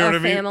just you know a what I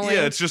mean? family.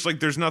 Yeah, it's just like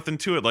there's nothing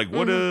to it. Like,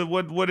 what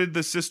did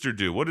the sister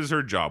do? What is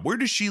her job? Where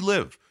does she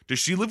live? Does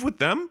she live with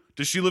them?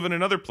 Does she live in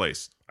another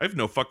place? I have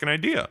no fucking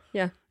idea.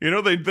 Yeah. You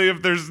know, they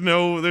have, there's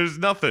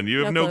nothing.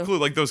 You have no clue.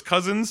 Like those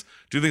cousins,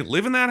 do they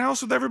live in that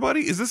house with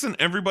everybody? Is this an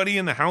everybody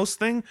in the house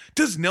thing?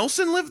 Does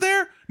Nelson live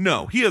there?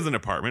 No, he has an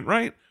apartment,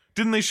 right?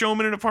 Didn't they show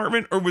him in an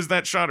apartment? Or was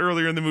that shot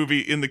earlier in the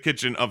movie in the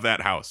kitchen of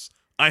that house?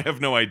 I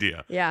have no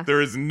idea. Yeah.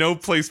 There is no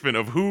placement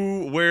of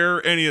who,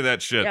 where, any of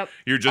that shit. Yep.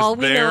 You're just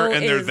there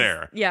and they're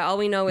there. Yeah, all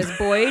we know is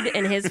Boyd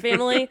and his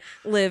family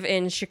live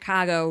in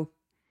Chicago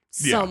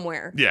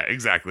somewhere. Yeah,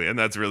 exactly. And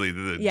that's really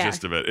the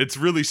gist of it. It's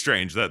really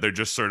strange that they're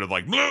just sort of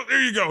like,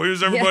 there you go,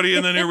 here's everybody,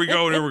 and then here we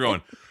go, and here we're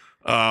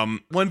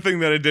going. One thing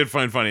that I did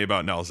find funny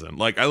about Nelson,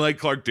 like I like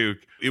Clark Duke,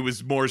 it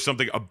was more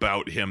something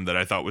about him that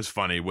I thought was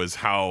funny, was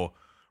how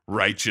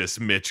righteous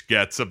Mitch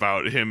gets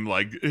about him,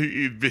 like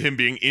him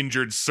being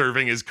injured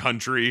serving his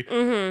country.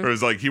 It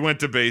was like he went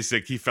to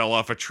basic, he fell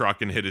off a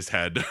truck and hit his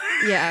head.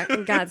 Yeah,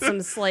 got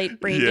some slight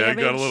brain damage.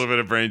 Yeah, got a little bit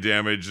of brain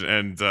damage,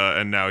 and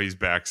now he's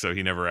back, so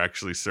he never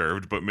actually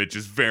served. But Mitch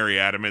is very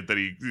adamant that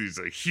he's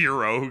a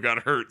hero who got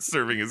hurt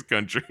serving his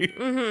country.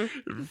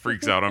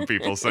 Freaks out on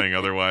people saying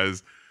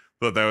otherwise.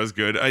 Thought that was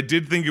good. I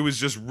did think it was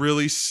just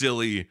really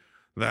silly,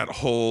 that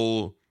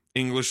whole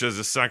English as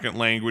a second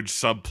language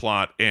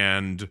subplot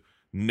and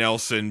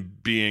Nelson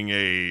being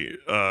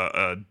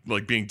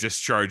like being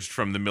discharged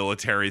from the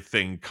military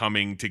thing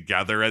coming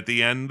together at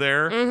the end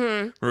there.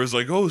 Where it was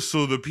like, oh,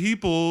 so the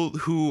people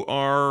who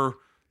are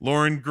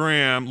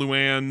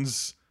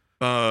Luann's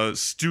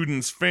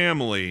student's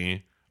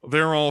family,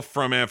 they're all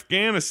from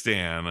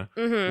Afghanistan,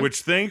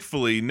 which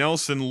thankfully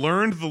Nelson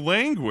learned the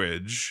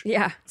language.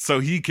 Yeah.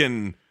 So he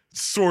can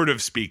sort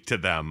of speak to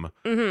them.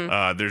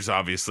 There's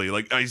obviously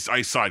like I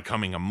saw it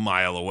coming a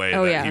mile away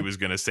that he was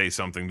going to say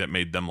something that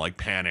made them like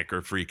panic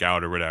or freak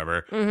out or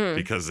whatever,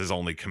 because his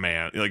only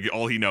command, like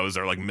all he knows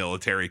are like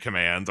military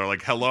commands, are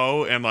like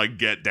hello and like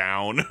get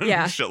down,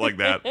 shit like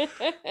that.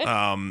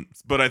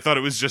 But I thought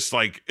it was just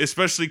like,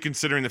 especially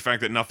considering the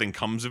fact that nothing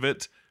comes of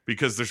it,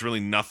 because there's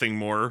really nothing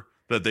more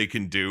that they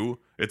can do.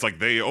 It's like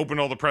they open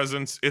all the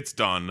presents, it's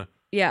done.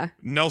 Yeah.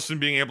 Nelson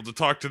being able to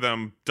talk to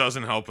them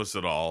doesn't help us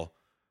at all.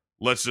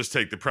 Let's just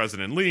take the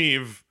president and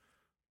leave.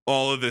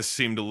 All of this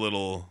seemed a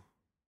little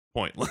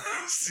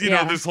pointless. You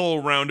know, this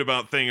whole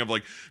roundabout thing of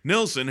like,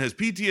 Nelson has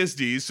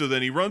PTSD, so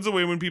then he runs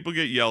away when people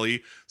get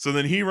yelly. So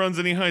then he runs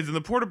and he hides in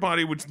the porta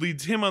potty, which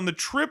leads him on the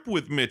trip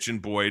with Mitch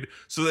and Boyd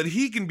so that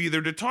he can be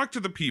there to talk to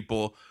the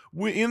people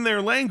in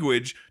their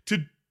language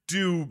to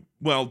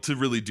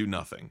really do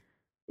nothing.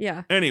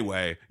 Yeah.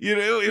 Anyway, you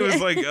know, it was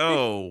like,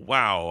 oh,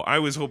 wow. I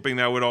was hoping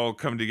that would all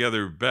come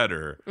together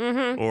better,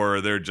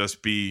 or there'd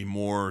just be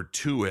more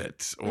to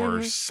it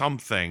or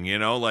something, you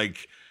know,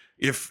 like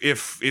if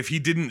he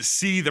didn't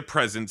see the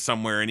present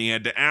somewhere and he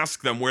had to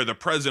ask them where the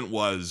present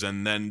was,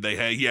 and then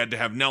he had to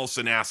have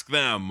Nelson ask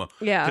them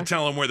to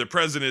tell him where the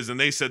present is, and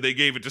they said they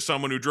gave it to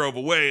someone who drove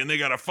away and they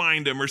got to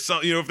find him or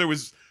something, you know, if there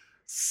was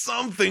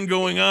something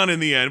going on in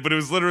the end, but it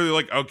was literally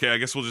like, okay, I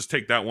guess we'll just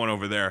take that one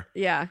over there.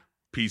 Yeah.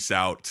 Peace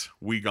out.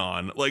 We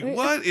gone. Like,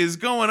 what is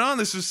going on?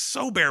 This is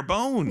so bare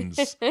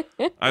bones.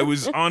 I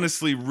was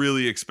honestly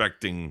really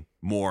expecting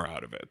more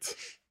out of it.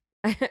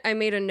 I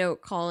made a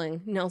note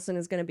calling Nelson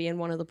is going to be in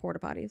one of the porta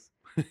potties.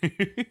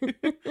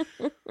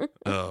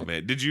 Oh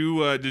man, did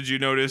you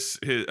notice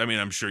his? I mean,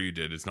 I'm sure you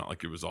did. It's not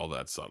like it was all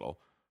that subtle,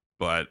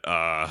 but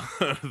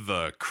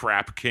the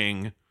Crap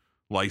King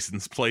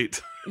license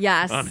plate,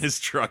 on his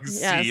truck,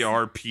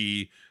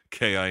 CRP.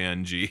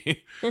 KING.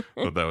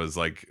 But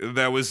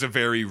that was a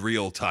very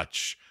real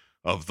touch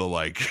of the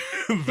like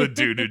the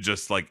dude who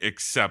just like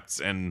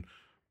accepts and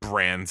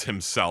brands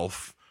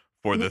himself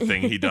for the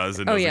thing he does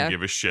and doesn't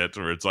give a shit,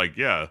 or it's like,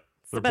 yeah,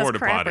 they're porta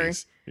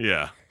potties.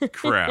 Yeah,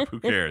 crap, who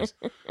cares?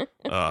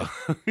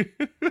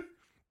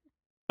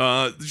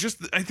 Just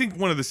I think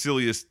one of the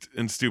silliest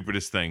and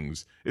stupidest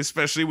things,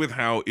 especially with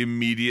how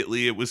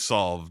immediately it was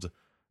solved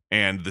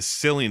and the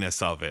silliness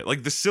of it,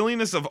 like the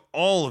silliness of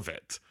all of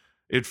it.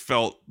 It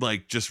felt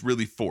like just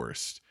really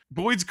forced.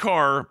 Boyd's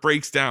car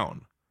breaks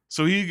down,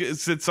 so he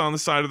sits on the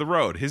side of the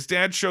road. His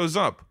dad shows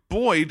up.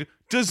 Boyd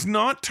does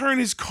not turn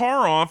his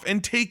car off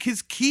and take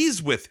his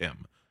keys with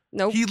him.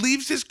 Nope. He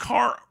leaves his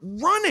car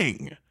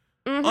running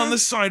on the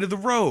side of the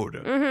road.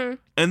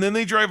 And then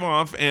they drive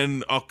off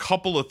and a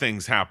couple of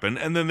things happen.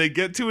 And then they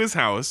get to his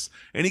house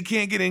and he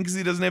can't get in because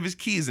he doesn't have his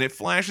keys. And it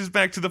flashes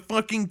back to the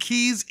fucking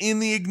keys in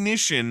the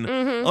ignition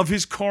of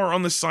his car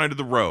on the side of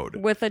the road.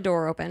 With the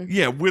door open.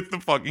 Yeah, with the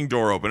fucking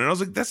door open. And I was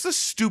like, that's the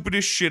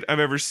stupidest shit I've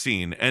ever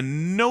seen.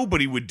 And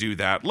nobody would do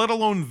that, let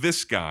alone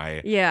this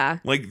guy. Yeah.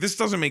 Like, this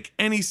doesn't make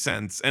any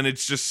sense. And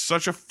it's just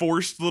such a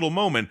forced little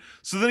moment.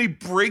 So then he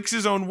breaks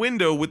his own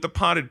window with the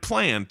potted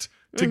plant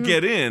to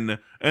get in,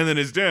 and then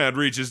his dad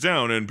reaches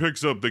down and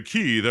picks up the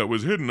key that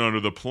was hidden under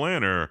the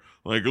planter,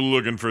 like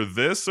looking for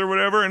this or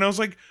whatever. And I was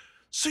like,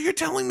 so you're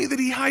telling me that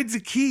he hides a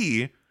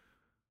key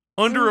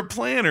under a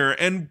planter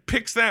and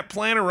picks that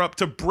planter up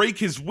to break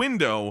his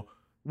window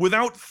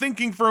without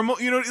thinking for a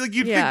moment? You know, like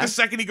you'd think the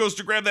second he goes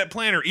to grab that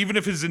planter, even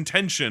if his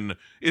intention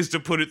is to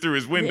put it through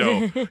his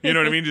window, you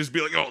know what I mean? Just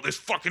be like, oh, this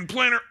fucking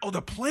planter. Oh,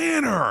 the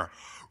planter.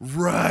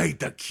 Right,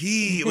 the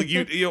key. Like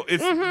you know,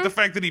 it's the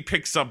fact that he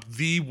picks up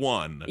the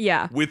one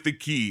with the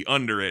key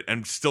under it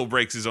and still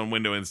breaks his own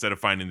window instead of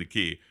finding the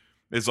key.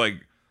 It's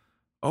like,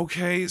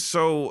 okay,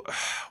 so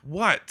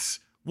what?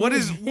 What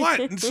is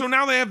what? So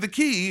now they have the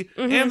key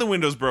and the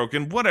window's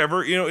broken.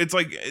 Whatever, you know. It's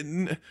like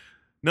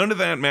none of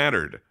that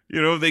mattered.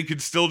 You know, they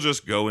could still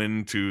just go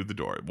into the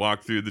door,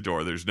 walk through the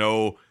door. There's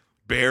no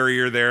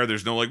barrier there.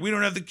 There's no like, we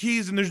don't have the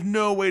keys, and there's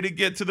no way to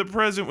get to the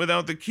present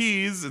without the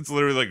keys. It's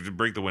literally like, to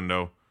break the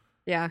window.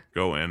 Yeah.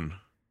 Go in.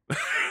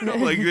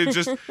 Like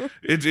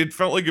it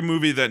felt like a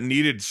movie that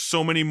needed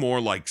so many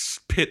more like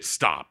pit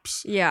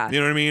stops. Yeah. You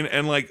know what I mean?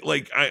 And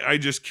like I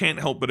just can't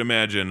help but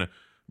imagine,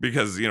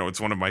 because, you know,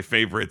 it's one of my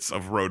favorites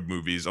of road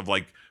movies, of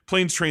like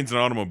Planes, Trains, and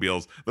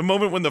Automobiles. The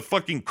moment when the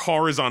fucking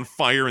car is on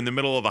fire in the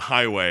middle of the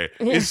highway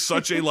is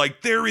such a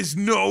like, there is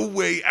no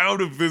way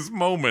out of this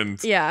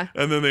moment. Yeah.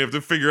 And then they have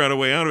to figure out a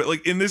way out of it.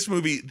 Like in this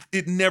movie,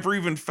 it never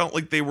even felt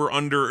like they were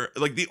under,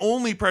 like the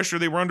only pressure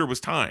they were under was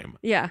time.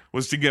 Yeah.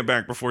 Was to get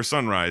back before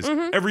sunrise.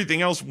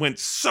 Everything else went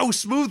so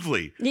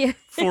smoothly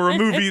for a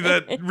movie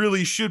that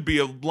really should be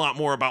a lot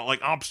more about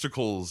like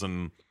obstacles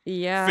and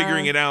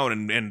figuring it out,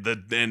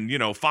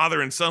 and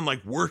father and son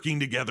like working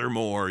together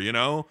more,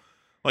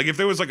 like if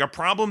there was like a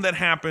problem that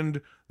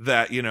happened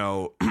that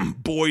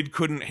Boyd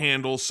couldn't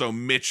handle, so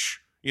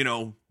Mitch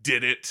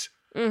did it.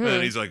 And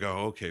then he's like,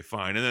 oh, okay,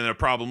 fine. And then a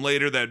problem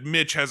later that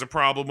Mitch has a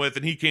problem with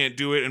and he can't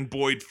do it, and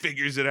Boyd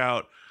figures it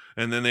out.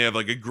 And then they have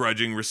like a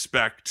grudging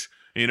respect,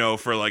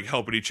 for like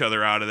helping each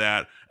other out of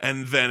that.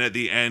 And then at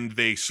the end,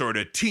 they sort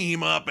of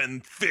team up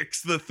and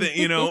fix the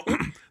thing,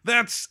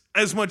 That's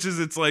as much as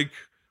it's like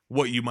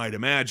what you might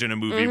imagine a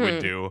movie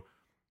would do.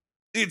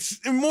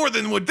 It's more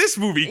than what this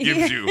movie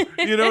gives you.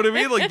 You know what I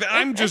mean? Like,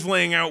 I'm just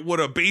laying out what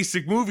a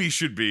basic movie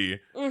should be.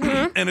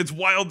 And it's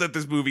wild that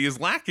this movie is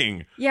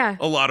lacking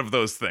a lot of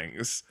those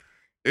things.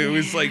 It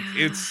was like,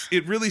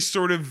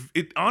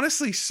 it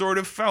honestly sort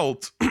of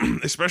felt,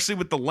 especially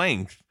with the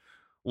length,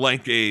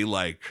 like a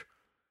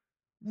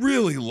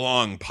really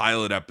long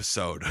pilot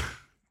episode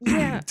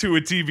to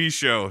a TV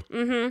show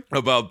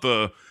about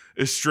the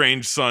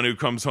estranged son who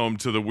comes home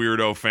to the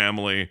weirdo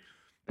family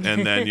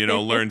and then,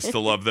 learns to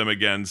love them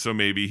again. So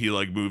maybe he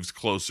like moves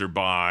closer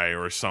by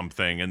or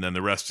something. And then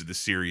the rest of the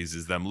series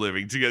is them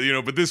living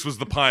together, but this was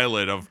the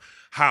pilot of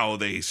how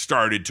they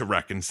started to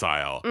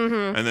reconcile.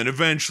 And then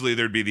eventually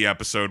there'd be the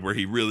episode where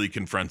he really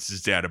confronts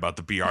his dad about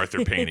the B.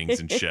 Arthur paintings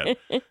and shit,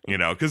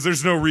 because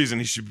there's no reason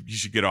he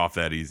should get off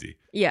that easy.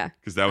 Yeah.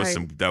 Because that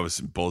was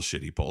some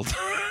bullshit he pulled.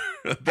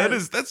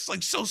 That's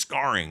like so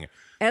scarring.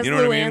 As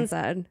Luann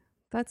said,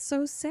 that's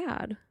so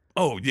sad.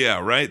 Oh yeah,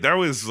 right. That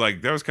was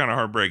kind of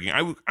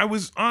heartbreaking. I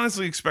was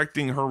honestly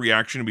expecting her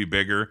reaction to be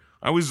bigger.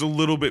 I was a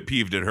little bit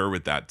peeved at her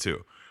with that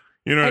too.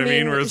 You know what I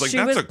mean? Where it's like,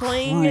 that's a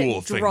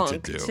cruel thing to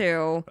do.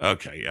 Too.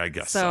 Okay, I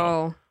guess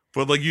so.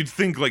 But like, you'd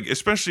think like,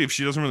 especially if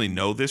she doesn't really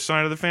know this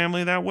side of the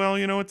family that well,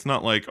 it's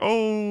not like,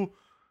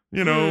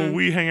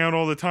 we hang out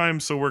all the time,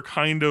 so we're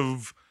kind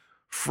of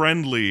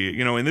friendly.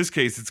 In this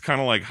case, it's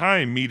kind of like,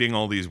 hi, meeting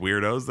all these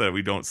weirdos that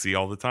we don't see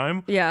all the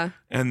time. Yeah.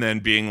 And then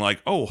being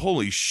like, oh,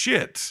 holy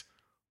shit.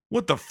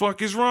 What the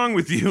fuck is wrong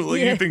with you?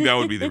 Like, you think that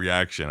would be the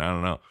reaction. I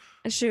don't know.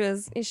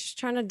 She's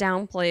trying to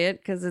downplay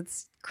it because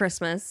it's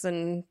Christmas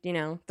and,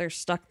 they're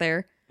stuck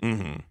there.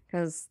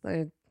 Because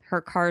her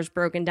car's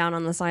broken down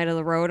on the side of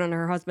the road and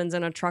her husband's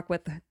in a truck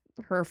with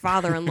her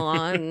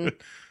father-in-law. And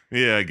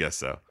yeah, I guess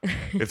so.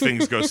 If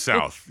things go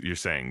south, you're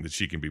saying that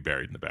she can be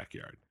buried in the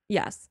backyard.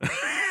 Yes.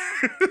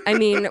 I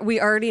mean, we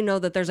already know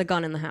that there's a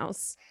gun in the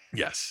house.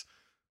 Yes.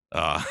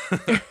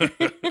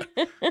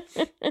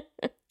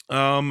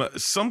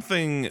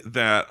 Something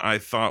that I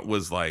thought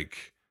was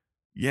like,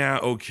 yeah,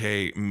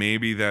 okay,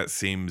 maybe that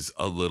seems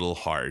a little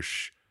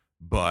harsh.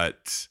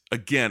 But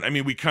again, I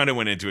mean, we kind of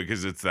went into it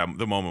because it's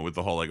the moment with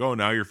the whole like, oh,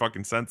 now you're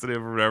fucking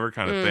sensitive or whatever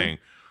kind of thing.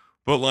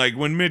 But like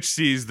when Mitch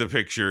sees the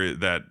picture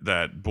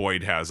that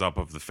Boyd has up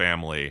of the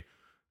family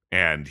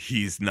and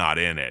he's not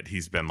in it,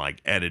 he's been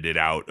like edited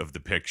out of the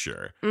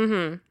picture.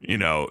 You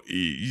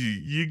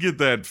get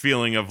that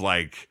feeling of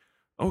like,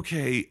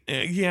 okay,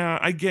 yeah,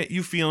 I get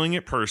you feeling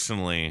it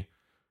personally.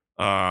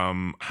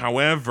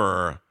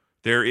 However,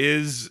 there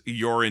is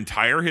your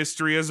entire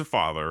history as a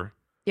father.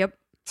 Yep.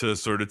 To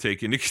sort of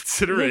take into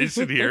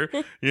consideration here,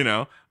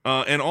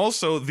 and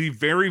also the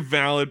very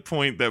valid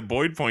point that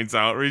Boyd points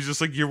out, where he's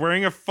just like, you're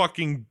wearing a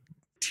fucking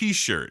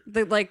t-shirt.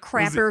 The like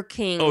Crapper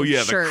King shirt. Oh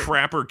yeah, shirt. The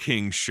Crapper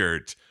King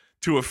shirt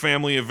to a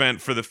family event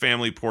for the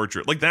family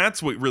portrait. Like,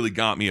 that's what really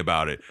got me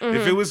about it.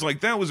 If it was like,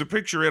 that was a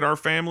picture at our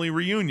family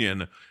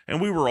reunion and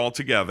we were all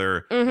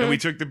together and we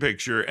took the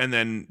picture and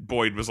then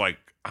Boyd was like,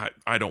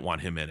 I don't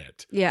want him in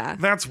it. Yeah.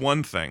 That's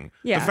one thing.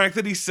 Yeah. The fact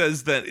that he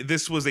says that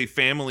this was a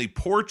family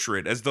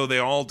portrait, as though they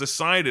all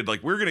decided,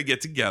 like, we're going to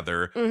get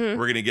together. We're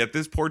going to get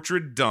this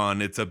portrait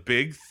done. It's a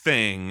big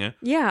thing.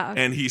 Yeah.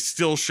 And he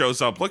still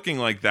shows up looking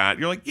like that.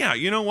 You're like, yeah,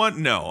 you know what?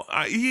 No.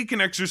 He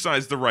can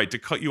exercise the right to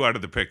cut you out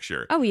of the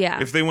picture. Oh,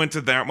 yeah. If they went to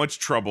that much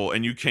trouble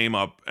and you came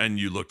up and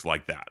you looked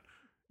like that.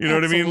 You know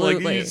what I mean?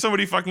 Like,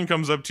 somebody fucking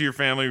comes up to your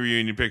family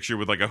reunion picture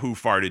with like a Who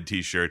Farted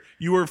t-shirt.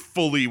 You are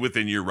fully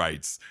within your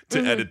rights to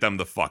edit them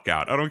the fuck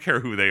out. I don't care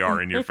who they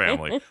are in your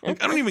family.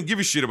 Like, I don't even give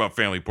a shit about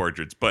family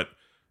portraits, but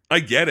I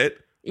get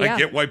it. Yeah. I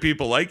get why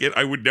people like it.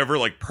 I would never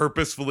like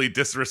purposefully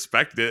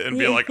disrespect it and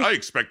be like, I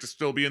expect to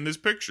still be in this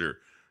picture.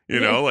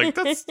 Like,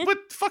 that's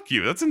what, fuck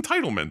you. That's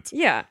entitlement.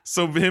 Yeah.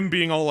 So him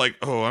being all like,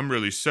 oh, I'm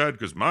really sad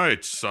because my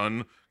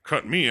son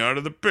cut me out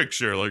of the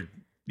picture. Like,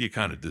 you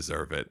kind of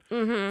deserve it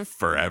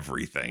for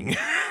everything.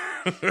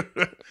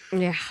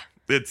 Yeah.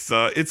 It's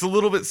a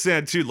little bit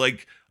sad too.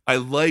 Like, I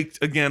liked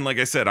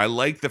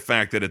the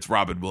fact that it's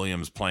Robin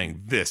Williams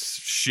playing this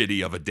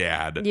shitty of a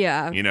dad.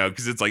 Yeah.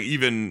 Because it's like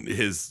even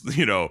his,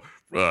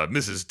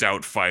 Mrs.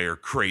 Doubtfire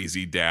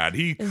crazy dad.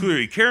 He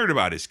clearly cared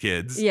about his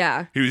kids.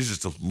 Yeah. He was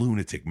just a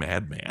lunatic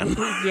madman.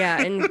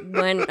 Yeah, and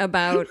went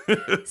about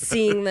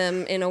seeing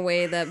them in a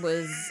way that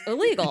was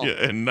illegal. Yeah,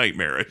 and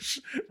nightmarish,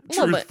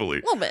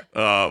 truthfully. A little bit.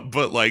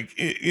 But like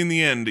in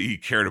the end, he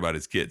cared about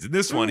his kids. In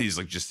this one, he's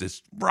like just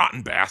this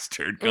rotten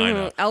bastard kind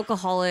of.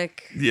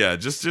 Alcoholic. Yeah,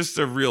 just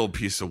a real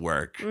piece of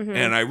work.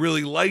 And I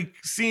really like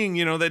seeing,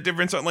 that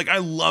difference. Like, I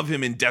love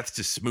him in Death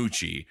to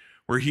Smoochie,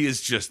 where he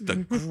is just the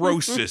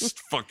grossest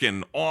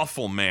fucking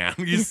awful man.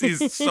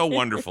 He's so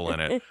wonderful in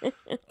it.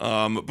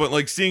 But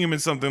like seeing him in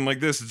something like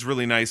this, it's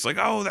really nice. Like,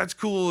 oh, that's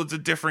cool. It's a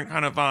different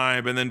kind of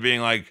vibe. And then being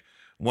like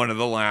one of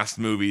the last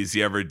movies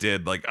he ever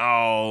did, like,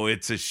 oh,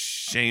 it's a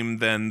shame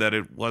then that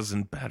it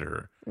wasn't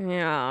better.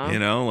 Yeah. You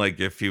know, like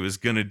if he was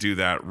going to do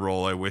that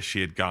role, I wish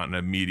he had gotten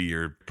a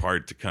meatier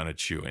part to kind of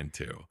chew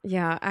into.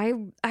 Yeah.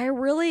 I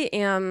really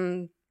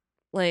am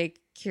like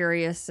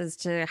curious as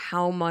to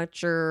how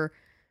much or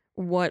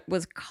what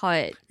was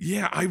cut.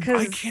 Yeah, I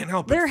can't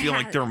help but feel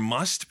like there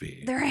must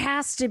be. There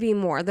has to be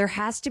more. There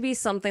has to be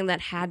something that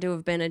had to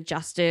have been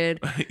adjusted.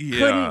 Yeah.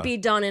 Couldn't be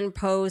done in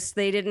post.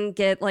 They didn't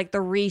get like the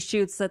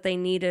reshoots that they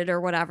needed or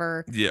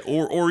whatever. Yeah,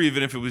 or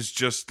even if it was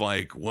just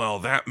like, well,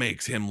 that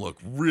makes him look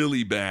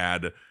really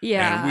bad.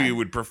 Yeah. And we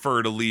would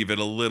prefer to leave it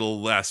a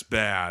little less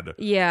bad.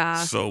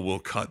 Yeah. So we'll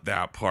cut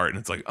that part. And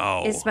it's like,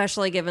 oh.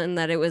 Especially given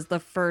that it was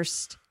the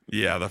first.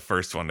 Yeah, the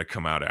first one to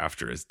come out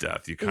after his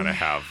death. You kind of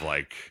have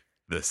like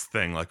this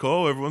thing like,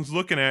 oh, everyone's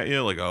looking at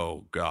you like,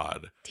 oh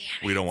God,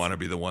 we don't want to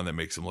be the one that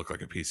makes him look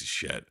like a piece of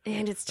shit.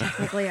 And it's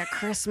technically a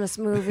Christmas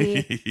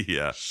movie.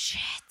 Yeah. Shit.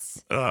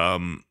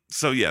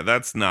 So yeah,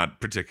 that's not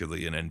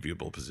particularly an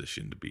enviable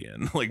position to be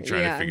in, like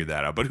trying to figure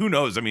that out. But who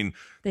knows? I mean,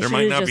 there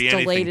might not be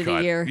anything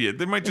cut. Yeah,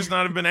 there might just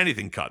not have been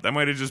anything cut. That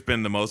might have just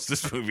been the most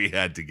this movie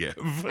had to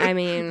give. I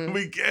mean,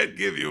 we can't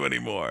give you any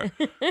more.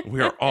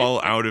 We are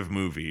all out of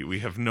movie. We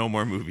have no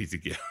more movie to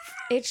give.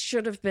 It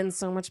should have been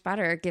so much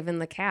better given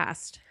the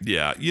cast.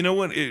 Yeah. You know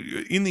what?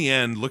 In the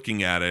end,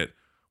 looking at it,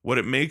 what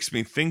it makes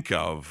me think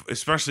of,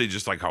 especially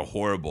just like how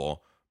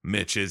horrible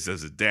Mitch is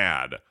as a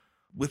dad,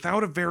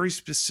 without a very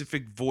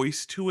specific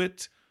voice to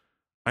it,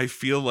 I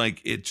feel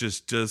like it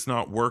just does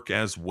not work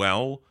as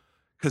well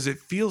because it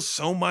feels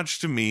so much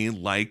to me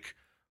like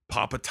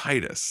Papa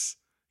Titus.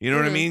 You know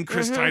what I mean?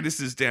 Chris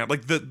Titus's dad.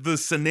 Like the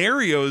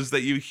scenarios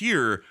that you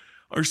hear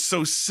are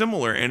so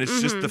similar, and it's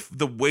just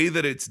the way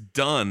that it's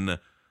done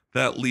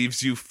that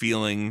leaves you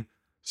feeling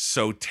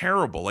so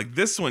terrible. Like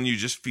this one,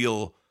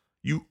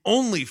 you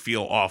only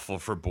feel awful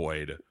for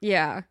Boyd.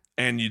 Yeah.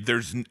 And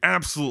there's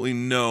absolutely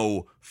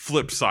no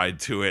flip side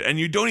to it. And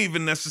you don't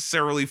even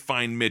necessarily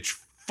find Mitch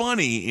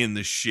funny in the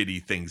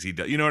shitty things he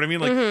does. You know what I mean?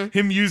 Like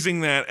him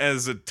using that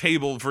as a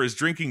table for his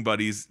drinking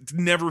buddies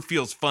never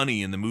feels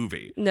funny in the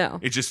movie. No.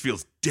 It just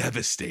feels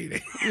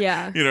devastating.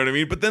 Yeah. You know what I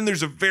mean? But then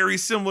there's a very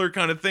similar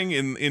kind of thing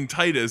in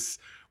Titus,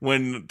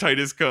 when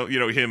Titus,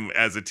 him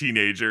as a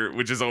teenager,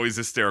 which is always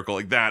hysterical.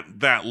 Like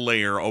that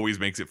layer always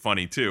makes it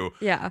funny too.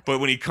 Yeah.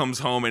 But when he comes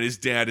home and his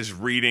dad is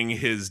reading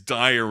his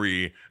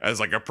diary as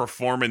like a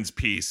performance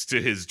piece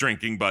to his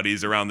drinking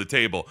buddies around the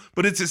table,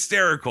 but it's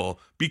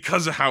hysterical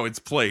because of how it's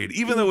played,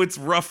 even though it's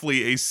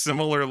roughly a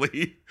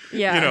similarly,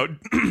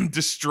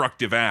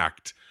 destructive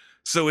act.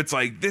 So it's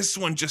like this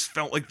one just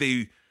felt like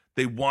they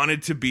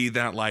wanted to be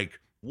that like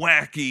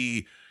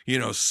wacky,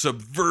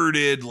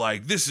 subverted,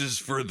 like this is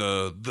for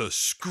the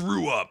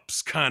screw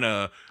ups kind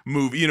of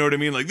movie. You know what I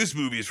mean? Like this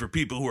movie is for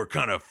people who are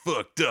kind of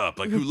fucked up,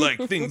 like who like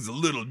things a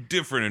little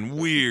different and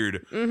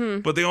weird.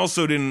 But they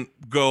also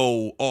didn't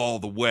go all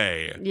the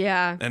way.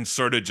 Yeah. And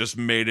sort of just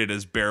made it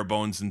as bare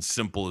bones and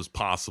simple as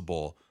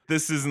possible.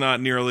 This is not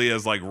nearly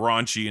as like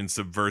raunchy and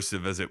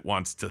subversive as it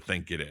wants to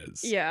think it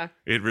is. Yeah.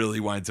 It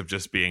really winds up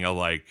just being a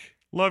like,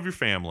 love your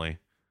family.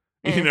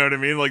 You know what I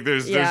mean? Like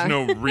there's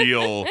no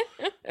real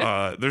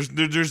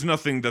there's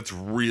nothing that's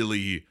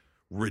really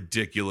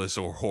ridiculous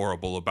or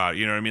horrible about it.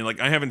 You know what I mean? Like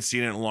I haven't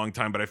seen it in a long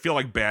time, but I feel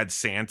like Bad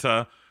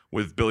Santa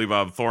with Billy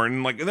Bob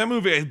Thornton, like that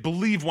movie I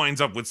believe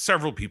winds up with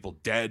several people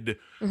dead.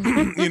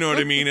 You know what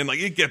I mean? And like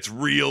it gets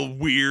real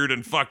weird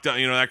and fucked up,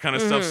 that kind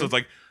of stuff. So it's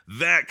like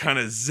that kind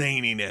of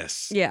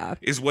zaniness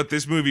is what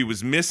this movie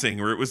was missing,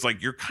 where it was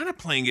like you're kind of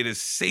playing it as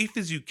safe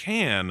as you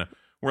can,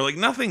 where like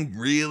nothing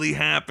really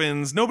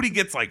happens, nobody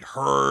gets like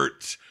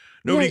hurt,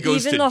 nobody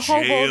goes to jail. Even the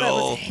hobo that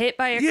was hit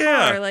by a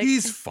car, like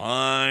he's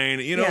fine.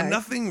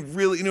 Nothing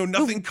really.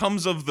 Nothing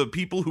comes of the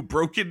people who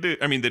broke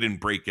into. I mean, they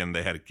didn't break in;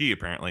 they had a key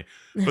apparently.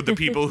 But the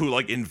people who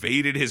like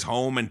invaded his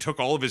home and took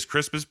all of his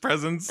Christmas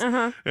presents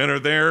and are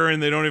there,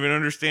 and they don't even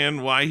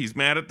understand why he's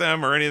mad at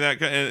them or any of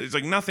that. It's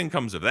like nothing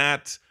comes of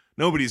that.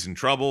 Nobody's in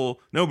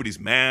trouble. Nobody's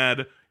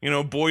mad.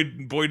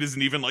 Boyd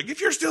isn't even like, if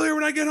you're still here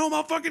when I get home,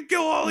 I'll fucking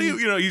kill all of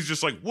you. He's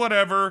just like,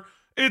 whatever.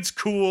 It's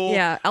cool.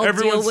 Yeah, I'll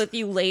deal with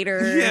you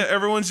later. Yeah,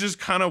 everyone's just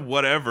kind of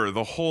whatever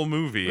the whole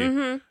movie.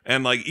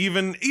 And like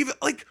even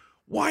like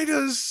why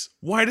does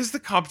the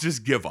cop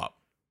just give up?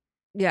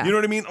 Yeah. You know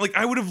what I mean? Like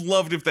I would have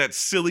loved if that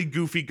silly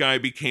goofy guy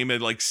became a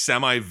like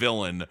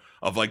semi-villain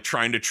of like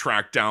trying to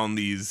track down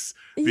these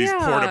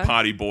porta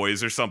potty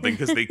boys or something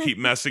because they keep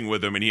messing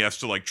with him and he has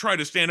to like try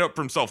to stand up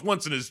for himself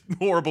once in his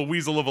horrible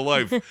weasel of a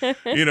life.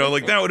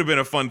 Like that would have been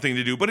a fun thing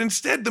to do. But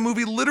instead the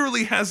movie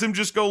literally has him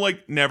just go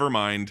like, never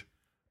mind.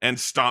 and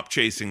stop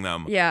chasing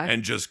them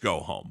and just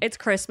go home. It's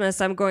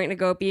Christmas. I'm going to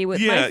go be with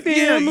my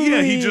family.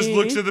 Yeah. He just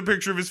looks at the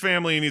picture of his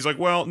family and he's like,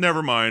 well,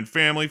 never mind.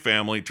 Family.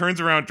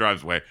 Turns around,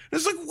 drives away. And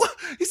it's like, what?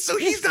 So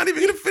he's not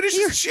even going to finish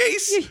his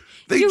chase.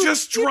 They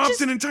just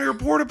dropped an entire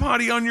porta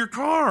potty on your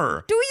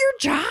car. Do your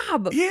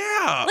job.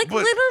 Yeah.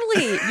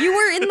 Literally, you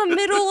were in the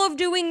middle of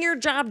doing your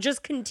job.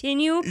 Just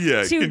continue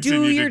to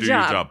do your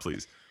job,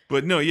 please.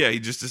 But no, he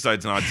just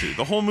decides not to.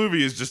 The whole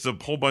movie is just a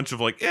whole bunch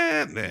of like,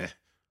 nah.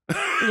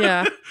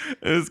 Yeah.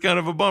 It's kind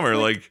of a bummer.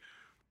 Like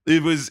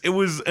it was,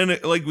 and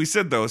like we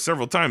said though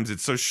several times,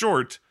 it's so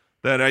short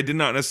that I did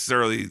not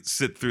necessarily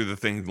sit through the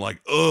thing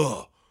like,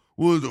 ugh,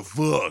 what the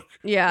fuck?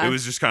 Yeah. It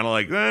was just kind of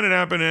like, that it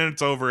happened and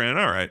it's over and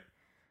all right.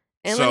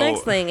 And the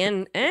next thing,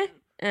 and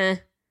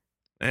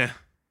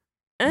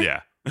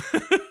yeah.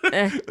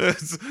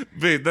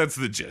 That's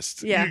the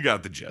gist. Yeah. You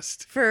got the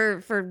gist.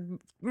 For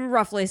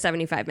roughly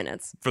 75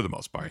 minutes. For the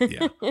most part,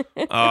 yeah.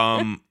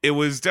 It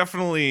was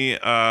definitely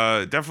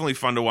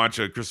fun to watch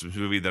a Christmas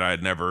movie that I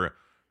had never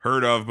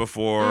heard of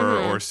before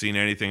or seen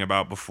anything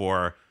about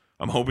before.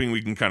 I'm hoping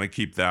we can kind of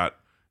keep that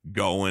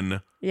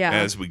going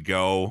as we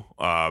go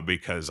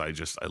because I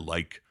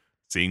like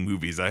seeing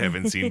movies I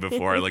haven't seen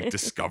before. I like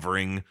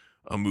discovering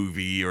a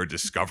movie or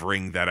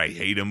discovering that I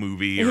hate a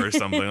movie or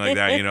something like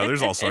that. You know,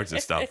 there's all sorts of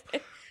stuff.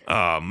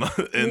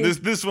 And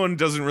this one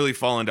doesn't really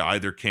fall into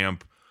either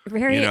camp.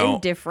 Very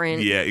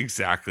indifferent. Yeah,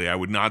 exactly. I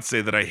would not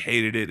say that I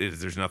hated it.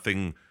 There's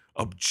nothing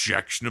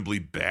objectionably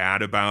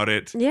bad about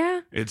it.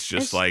 Yeah. It's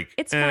just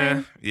it's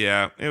fine.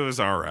 Yeah, it was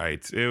all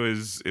right. It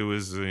was,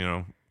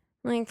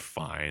 like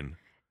fine.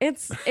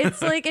 It's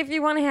like if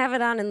you want to have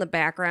it on in the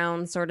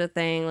background sort of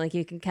thing, like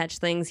you can catch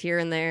things here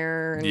and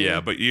there. Yeah,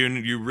 but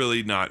you're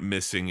really not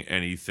missing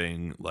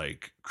anything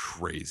like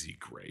crazy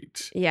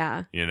great.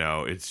 Yeah.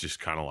 It's just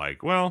kind of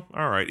like, well,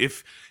 all right.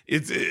 If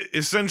it's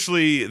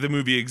essentially the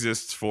movie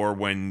exists for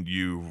when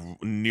you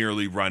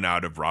nearly run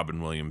out of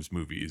Robin Williams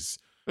movies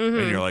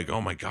and you're like,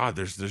 oh my God,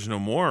 there's no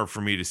more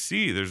for me to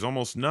see. There's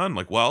almost none.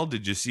 Like, well,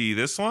 did you see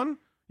this one?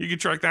 You could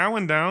track that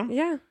one down.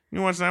 Yeah.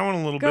 You watch that one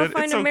a little Go bit.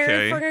 find It's a okay.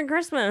 Merry Friggin'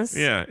 Christmas.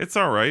 Yeah, it's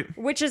all right.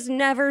 Which is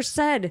never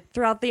said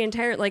throughout the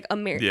entire, like,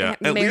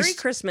 Merry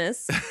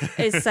Christmas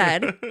is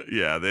said.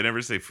 Yeah, they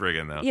never say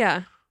friggin' though.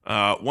 Yeah.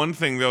 One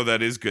thing, though,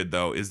 that is good,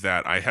 though, is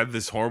that I had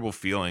this horrible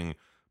feeling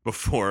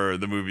before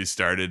the movie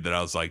started that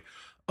I was like,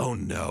 oh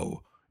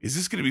no, is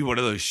this going to be one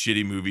of those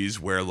shitty movies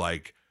where,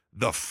 like,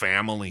 the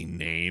family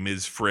name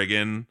is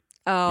friggin'?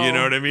 Oh, you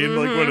know what I mean?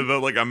 Like one of the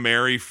like a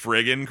Merry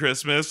Friggin'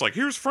 Christmas. Like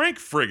here's Frank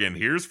Friggin',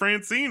 here's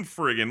Francine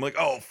Friggin'. Like,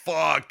 oh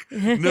fuck,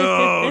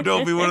 no,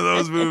 don't be one of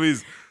those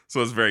movies.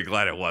 So I was very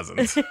glad it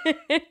wasn't.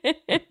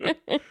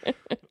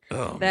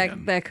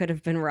 That could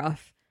have been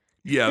rough.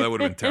 Yeah, that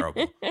would have been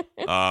terrible.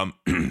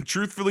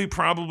 Truthfully,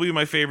 probably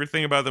my favorite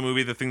thing about the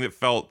movie, the thing that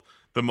felt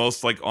the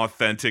most like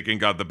authentic and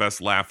got the best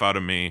laugh out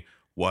of me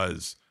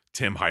was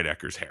Tim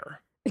Heidecker's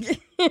hair.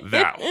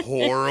 That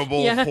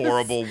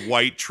horrible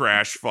white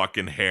trash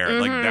fucking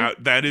hair.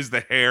 Like that is the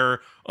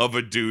hair of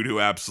a dude who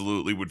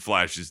absolutely would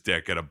flash his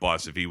dick at a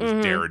bus if he was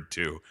dared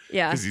to.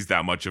 Yeah. Because he's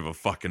that much of a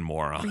fucking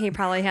moron. He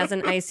probably has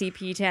an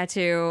ICP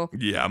tattoo.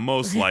 Yeah,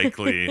 most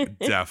likely.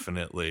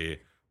 Definitely.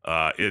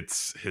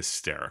 It's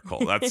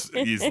hysterical. That's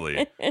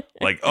easily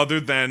like, other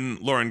than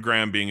Lauren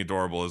Graham being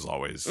adorable as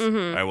always.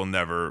 I will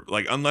never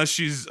like, unless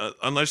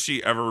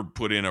she ever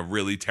put in a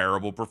really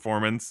terrible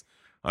performance,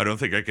 I don't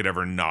think I could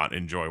ever not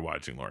enjoy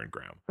watching Lauren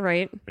Graham.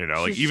 Right.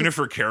 Like even if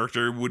her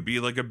character would be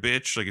like a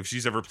bitch, like if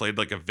she's ever played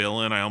like a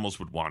villain, I almost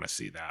would want to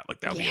see that.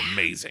 Like that would be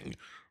amazing.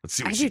 Let's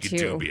see what she could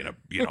do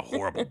being a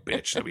horrible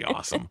bitch. That'd be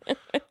awesome.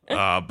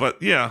 But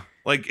yeah,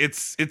 like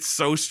it's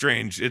so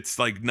strange. It's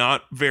like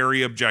not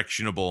very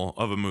objectionable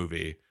of a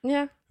movie.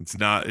 Yeah. It's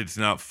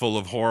not full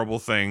of horrible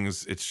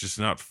things. It's just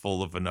not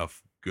full of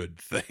enough good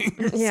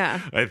things. Yeah.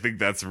 I think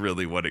that's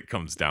really what it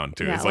comes down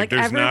to. Yeah, it's like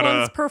there's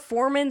everyone's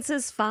performance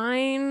is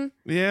fine.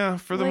 Yeah,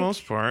 for the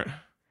most part.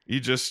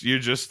 You're just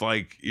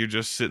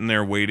sitting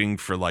there waiting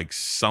for like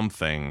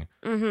something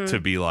to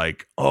be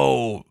like,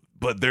 oh,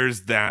 but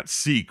there's that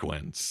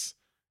sequence,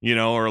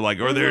 or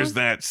there's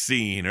that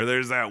scene, or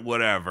there's that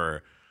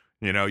whatever.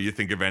 You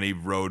think of any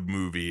road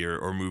movie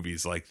or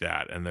movies like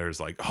that, and there's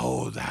like,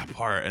 oh, that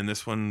part, and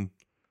this one,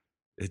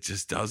 it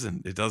just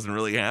doesn't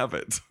really have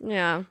it.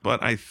 Yeah.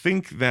 But I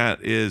think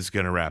that is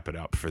going to wrap it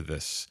up for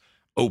this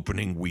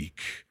opening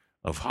week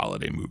of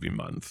Holiday Movie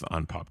Month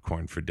on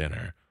Popcorn for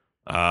Dinner.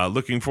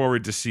 Looking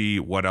forward to see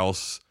what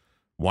else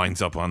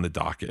winds up on the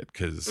docket,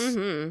 because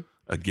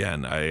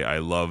again, I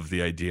love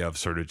the idea of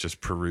sort of just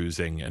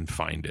perusing and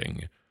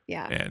finding,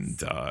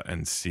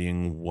 and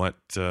seeing what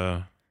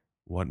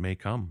may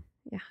come.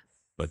 Yeah.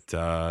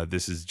 But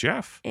this is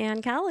Jeff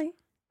and Callie.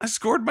 I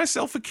scored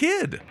myself a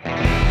kid.